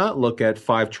why not look at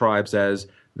Five Tribes as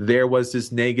there was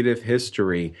this negative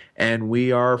history and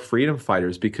we are freedom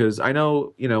fighters? Because I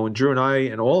know, when Drew and I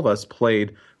and all of us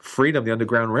played Freedom, the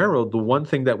Underground Railroad, the one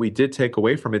thing that we did take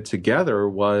away from it together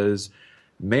was,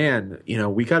 man,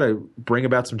 we got to bring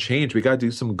about some change. We got to do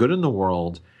some good in the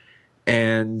world.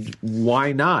 And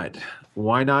why not?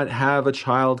 Why not have a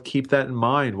child keep that in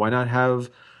mind? Why not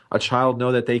have a child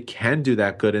know that they can do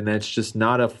that good and that's just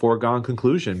not a foregone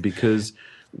conclusion? Because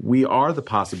we are the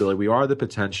possibility, we are the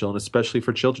potential, and especially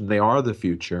for children, they are the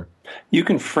future. You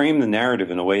can frame the narrative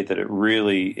in a way that it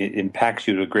really impacts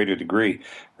you to a greater degree.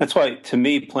 That's why, to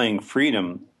me, playing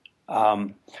Freedom,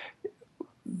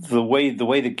 the way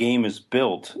the game is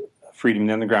built, Freedom,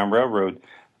 the Underground Railroad,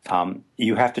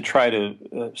 you have to try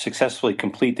to successfully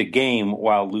complete the game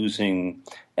while losing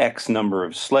X number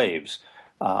of slaves.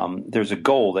 There's a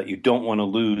goal that you don't want to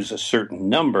lose a certain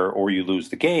number or you lose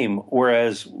the game.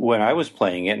 Whereas when I was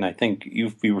playing it, and I think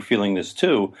you were feeling this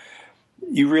too,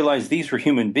 you realize these were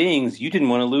human beings. You didn't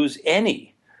want to lose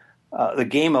any. The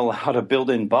game allowed a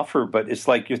built-in buffer, but it's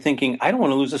like you're thinking, I don't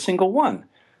want to lose a single one.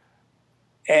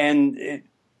 And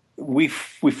we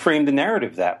framed the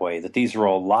narrative that way, that these are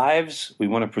all lives. We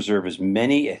want to preserve as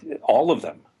many, all of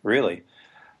them, really.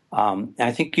 And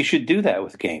I think you should do that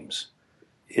with games.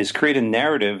 Is create a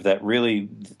narrative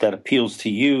that appeals to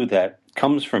you, that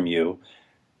comes from you,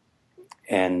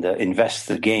 and invest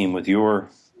the game with your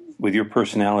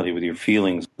personality, with your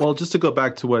feelings. Well, just to go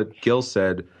back to what Gil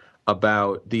said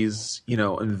about these,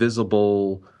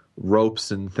 invisible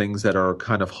ropes and things that are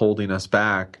kind of holding us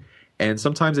back, and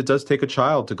sometimes it does take a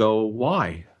child to go,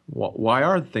 why? Why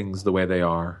are things the way they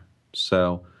are?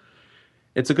 So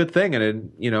it's a good thing,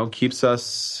 and it, keeps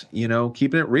us,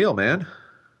 keeping it real, man.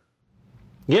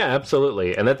 Yeah,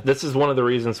 absolutely. And this is one of the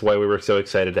reasons why we were so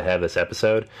excited to have this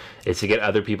episode, is to get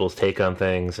other people's take on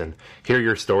things and hear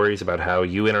your stories about how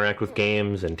you interact with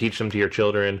games and teach them to your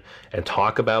children and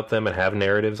talk about them and have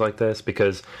narratives like this,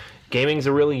 because gaming's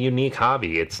a really unique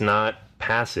hobby. It's not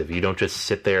passive. You don't just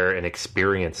sit there and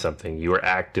experience something. You are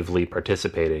actively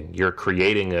participating. You're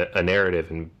creating a narrative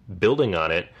and building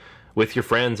on it with your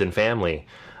friends and family.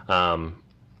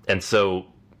 And so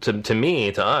to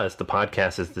me, to us, the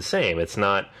podcast is the same. It's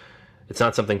not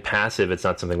something passive. It's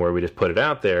not something where we just put it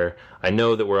out there. I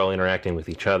know that we're all interacting with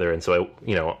each other, and so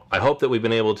I hope that we've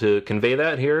been able to convey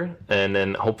that here, and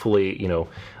then hopefully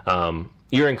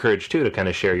you're encouraged too to kind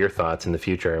of share your thoughts in the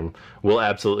future, and we'll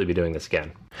absolutely be doing this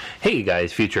again. Hey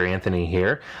guys, Future Anthony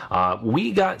here.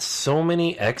 We got so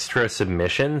many extra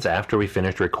submissions after we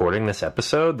finished recording this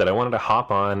episode that I wanted to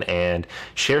hop on and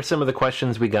share some of the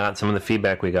questions we got, some of the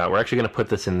feedback we got. We're actually going to put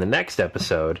this in the next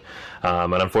episode,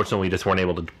 and unfortunately we just weren't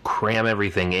able to cram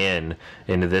everything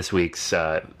into this week's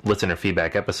listener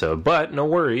feedback episode. But no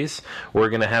worries, we're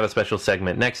going to have a special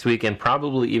segment next week and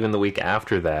probably even the week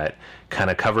after that, kind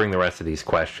of covering the rest of these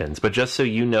questions. But just so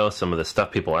you know some of the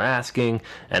stuff people are asking,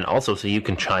 and also so you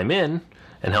can chime in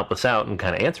and help us out and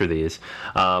kind of answer these,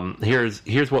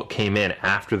 here's what came in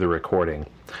after the recording.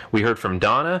 We heard from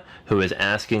Donna, who is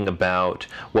asking about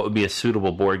what would be a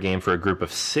suitable board game for a group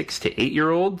of 6 to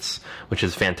 8-year-olds, which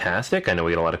is fantastic. I know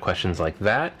we get a lot of questions like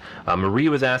that. Marie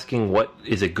was asking what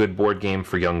is a good board game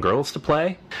for young girls to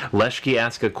play. Leshki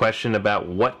asked a question about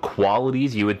what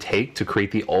qualities you would take to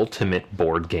create the ultimate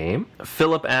board game.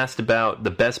 Philip asked about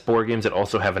the best board games that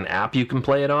also have an app you can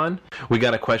play it on. We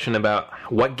got a question about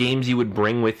what games you would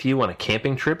bring with you on a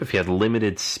camping trip if you had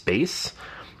limited space.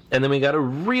 And then we got a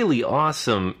really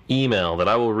awesome email that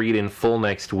I will read in full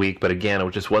next week, but again, I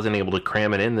just wasn't able to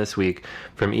cram it in this week,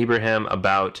 from Ibrahim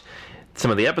about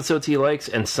some of the episodes he likes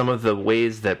and some of the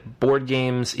ways that board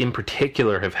games in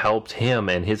particular have helped him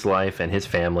and his life and his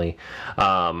family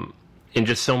in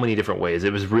just so many different ways.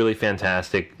 It was really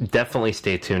fantastic. Definitely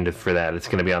stay tuned for that. It's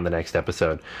going to be on the next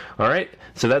episode. All right,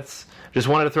 so just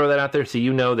wanted to throw that out there so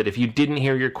you know that if you didn't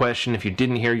hear your question, if you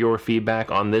didn't hear your feedback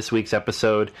on this week's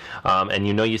episode, and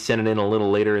you know you sent it in a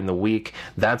little later in the week,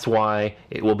 that's why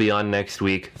it will be on next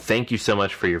week. Thank you so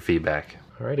much for your feedback.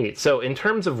 Alrighty, so in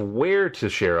terms of where to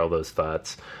share all those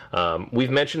thoughts,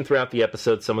 we've mentioned throughout the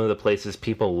episode some of the places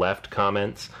people left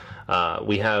comments.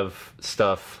 We have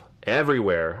stuff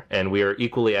everywhere, and we are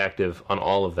equally active on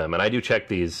all of them, and I do check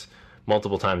these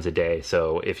multiple times a day.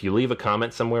 So if you leave a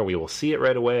comment somewhere, we will see it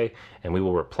right away and we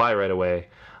will reply right away.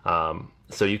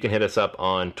 So you can hit us up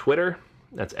on Twitter.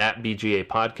 That's at BGA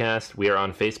Podcast. We are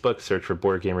on Facebook. Search for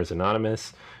Board Gamers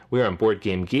Anonymous. We are on Board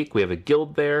Game Geek. We have a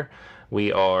guild there.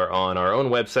 We are on our own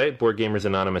website,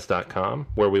 BoardGamersAnonymous.com,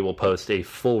 where we will post a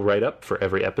full write-up for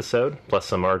every episode, plus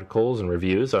some articles and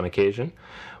reviews on occasion.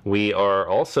 We are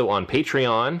also on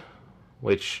Patreon,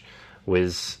 which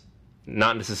was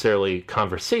not necessarily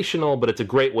conversational, but it's a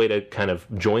great way to kind of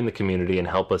join the community and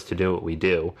help us to do what we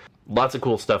do. Lots of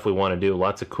cool stuff we want to do,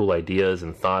 lots of cool ideas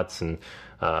and thoughts and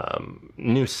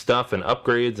new stuff and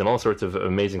upgrades and all sorts of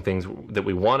amazing things that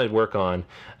we want to work on,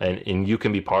 and you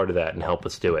can be part of that and help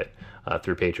us do it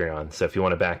through Patreon. So if you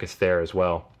want to back us there as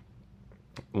well.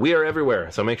 We are everywhere,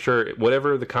 so make sure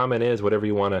whatever the comment is, whatever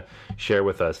you want to share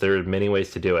with us, there are many ways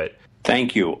to do it.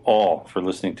 Thank you all for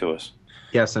listening to us.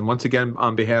 Yes, and once again,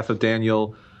 on behalf of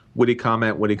Daniel, witty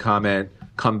comment,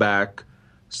 comeback,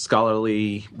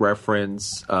 scholarly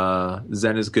reference,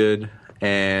 Zen is good,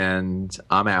 and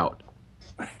I'm out.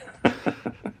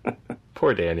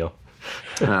 Poor Daniel.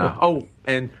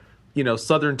 And,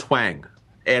 Southern twang.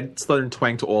 Add Southern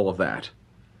twang to all of that.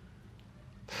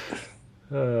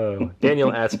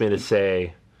 Daniel asked me to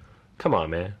say, come on,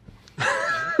 man.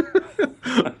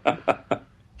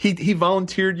 He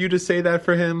volunteered you to say that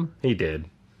for him? He did.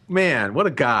 Man, what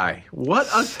a guy. What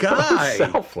a guy.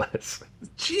 So selfless.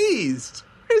 Jeez.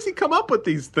 Where does he come up with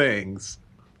these things?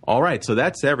 All right, so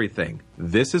that's everything.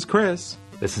 This is Chris.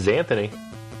 This is Anthony.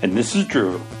 And this is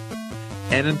Drew.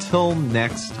 And until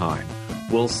next time,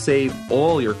 we'll save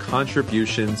all your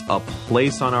contributions a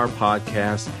place on our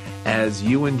podcast as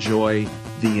you enjoy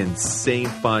the insane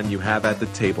fun you have at the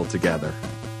table together.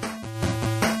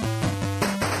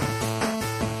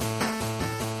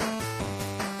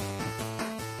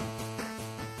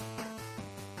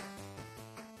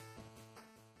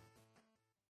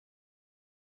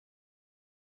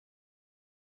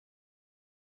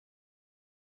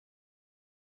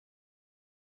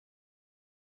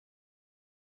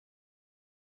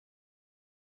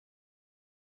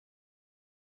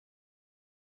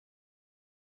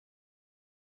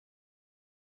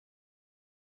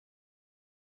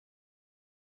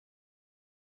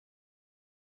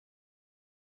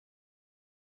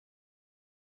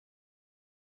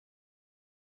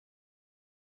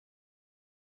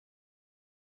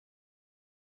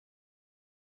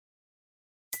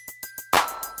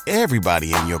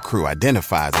 Everybody in your crew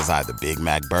identifies as either Big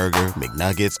Mac Burger,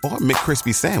 McNuggets, or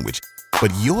McCrispy Sandwich.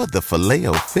 But you're the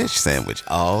Filet-O-Fish Sandwich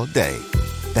all day.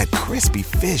 That crispy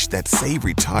fish, that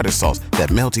savory tartar sauce, that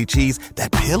melty cheese,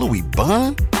 that pillowy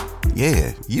bun.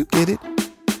 Yeah, you get it.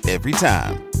 Every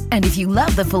time. And if you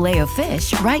love the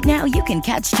Filet-O-Fish, right now you can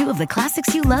catch two of the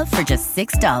classics you love for just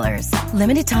 $6.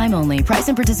 Limited time only. Price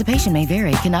and participation may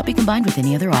vary. Cannot be combined with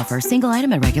any other offer. Single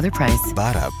item at regular price.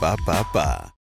 Ba-da-ba-ba-ba.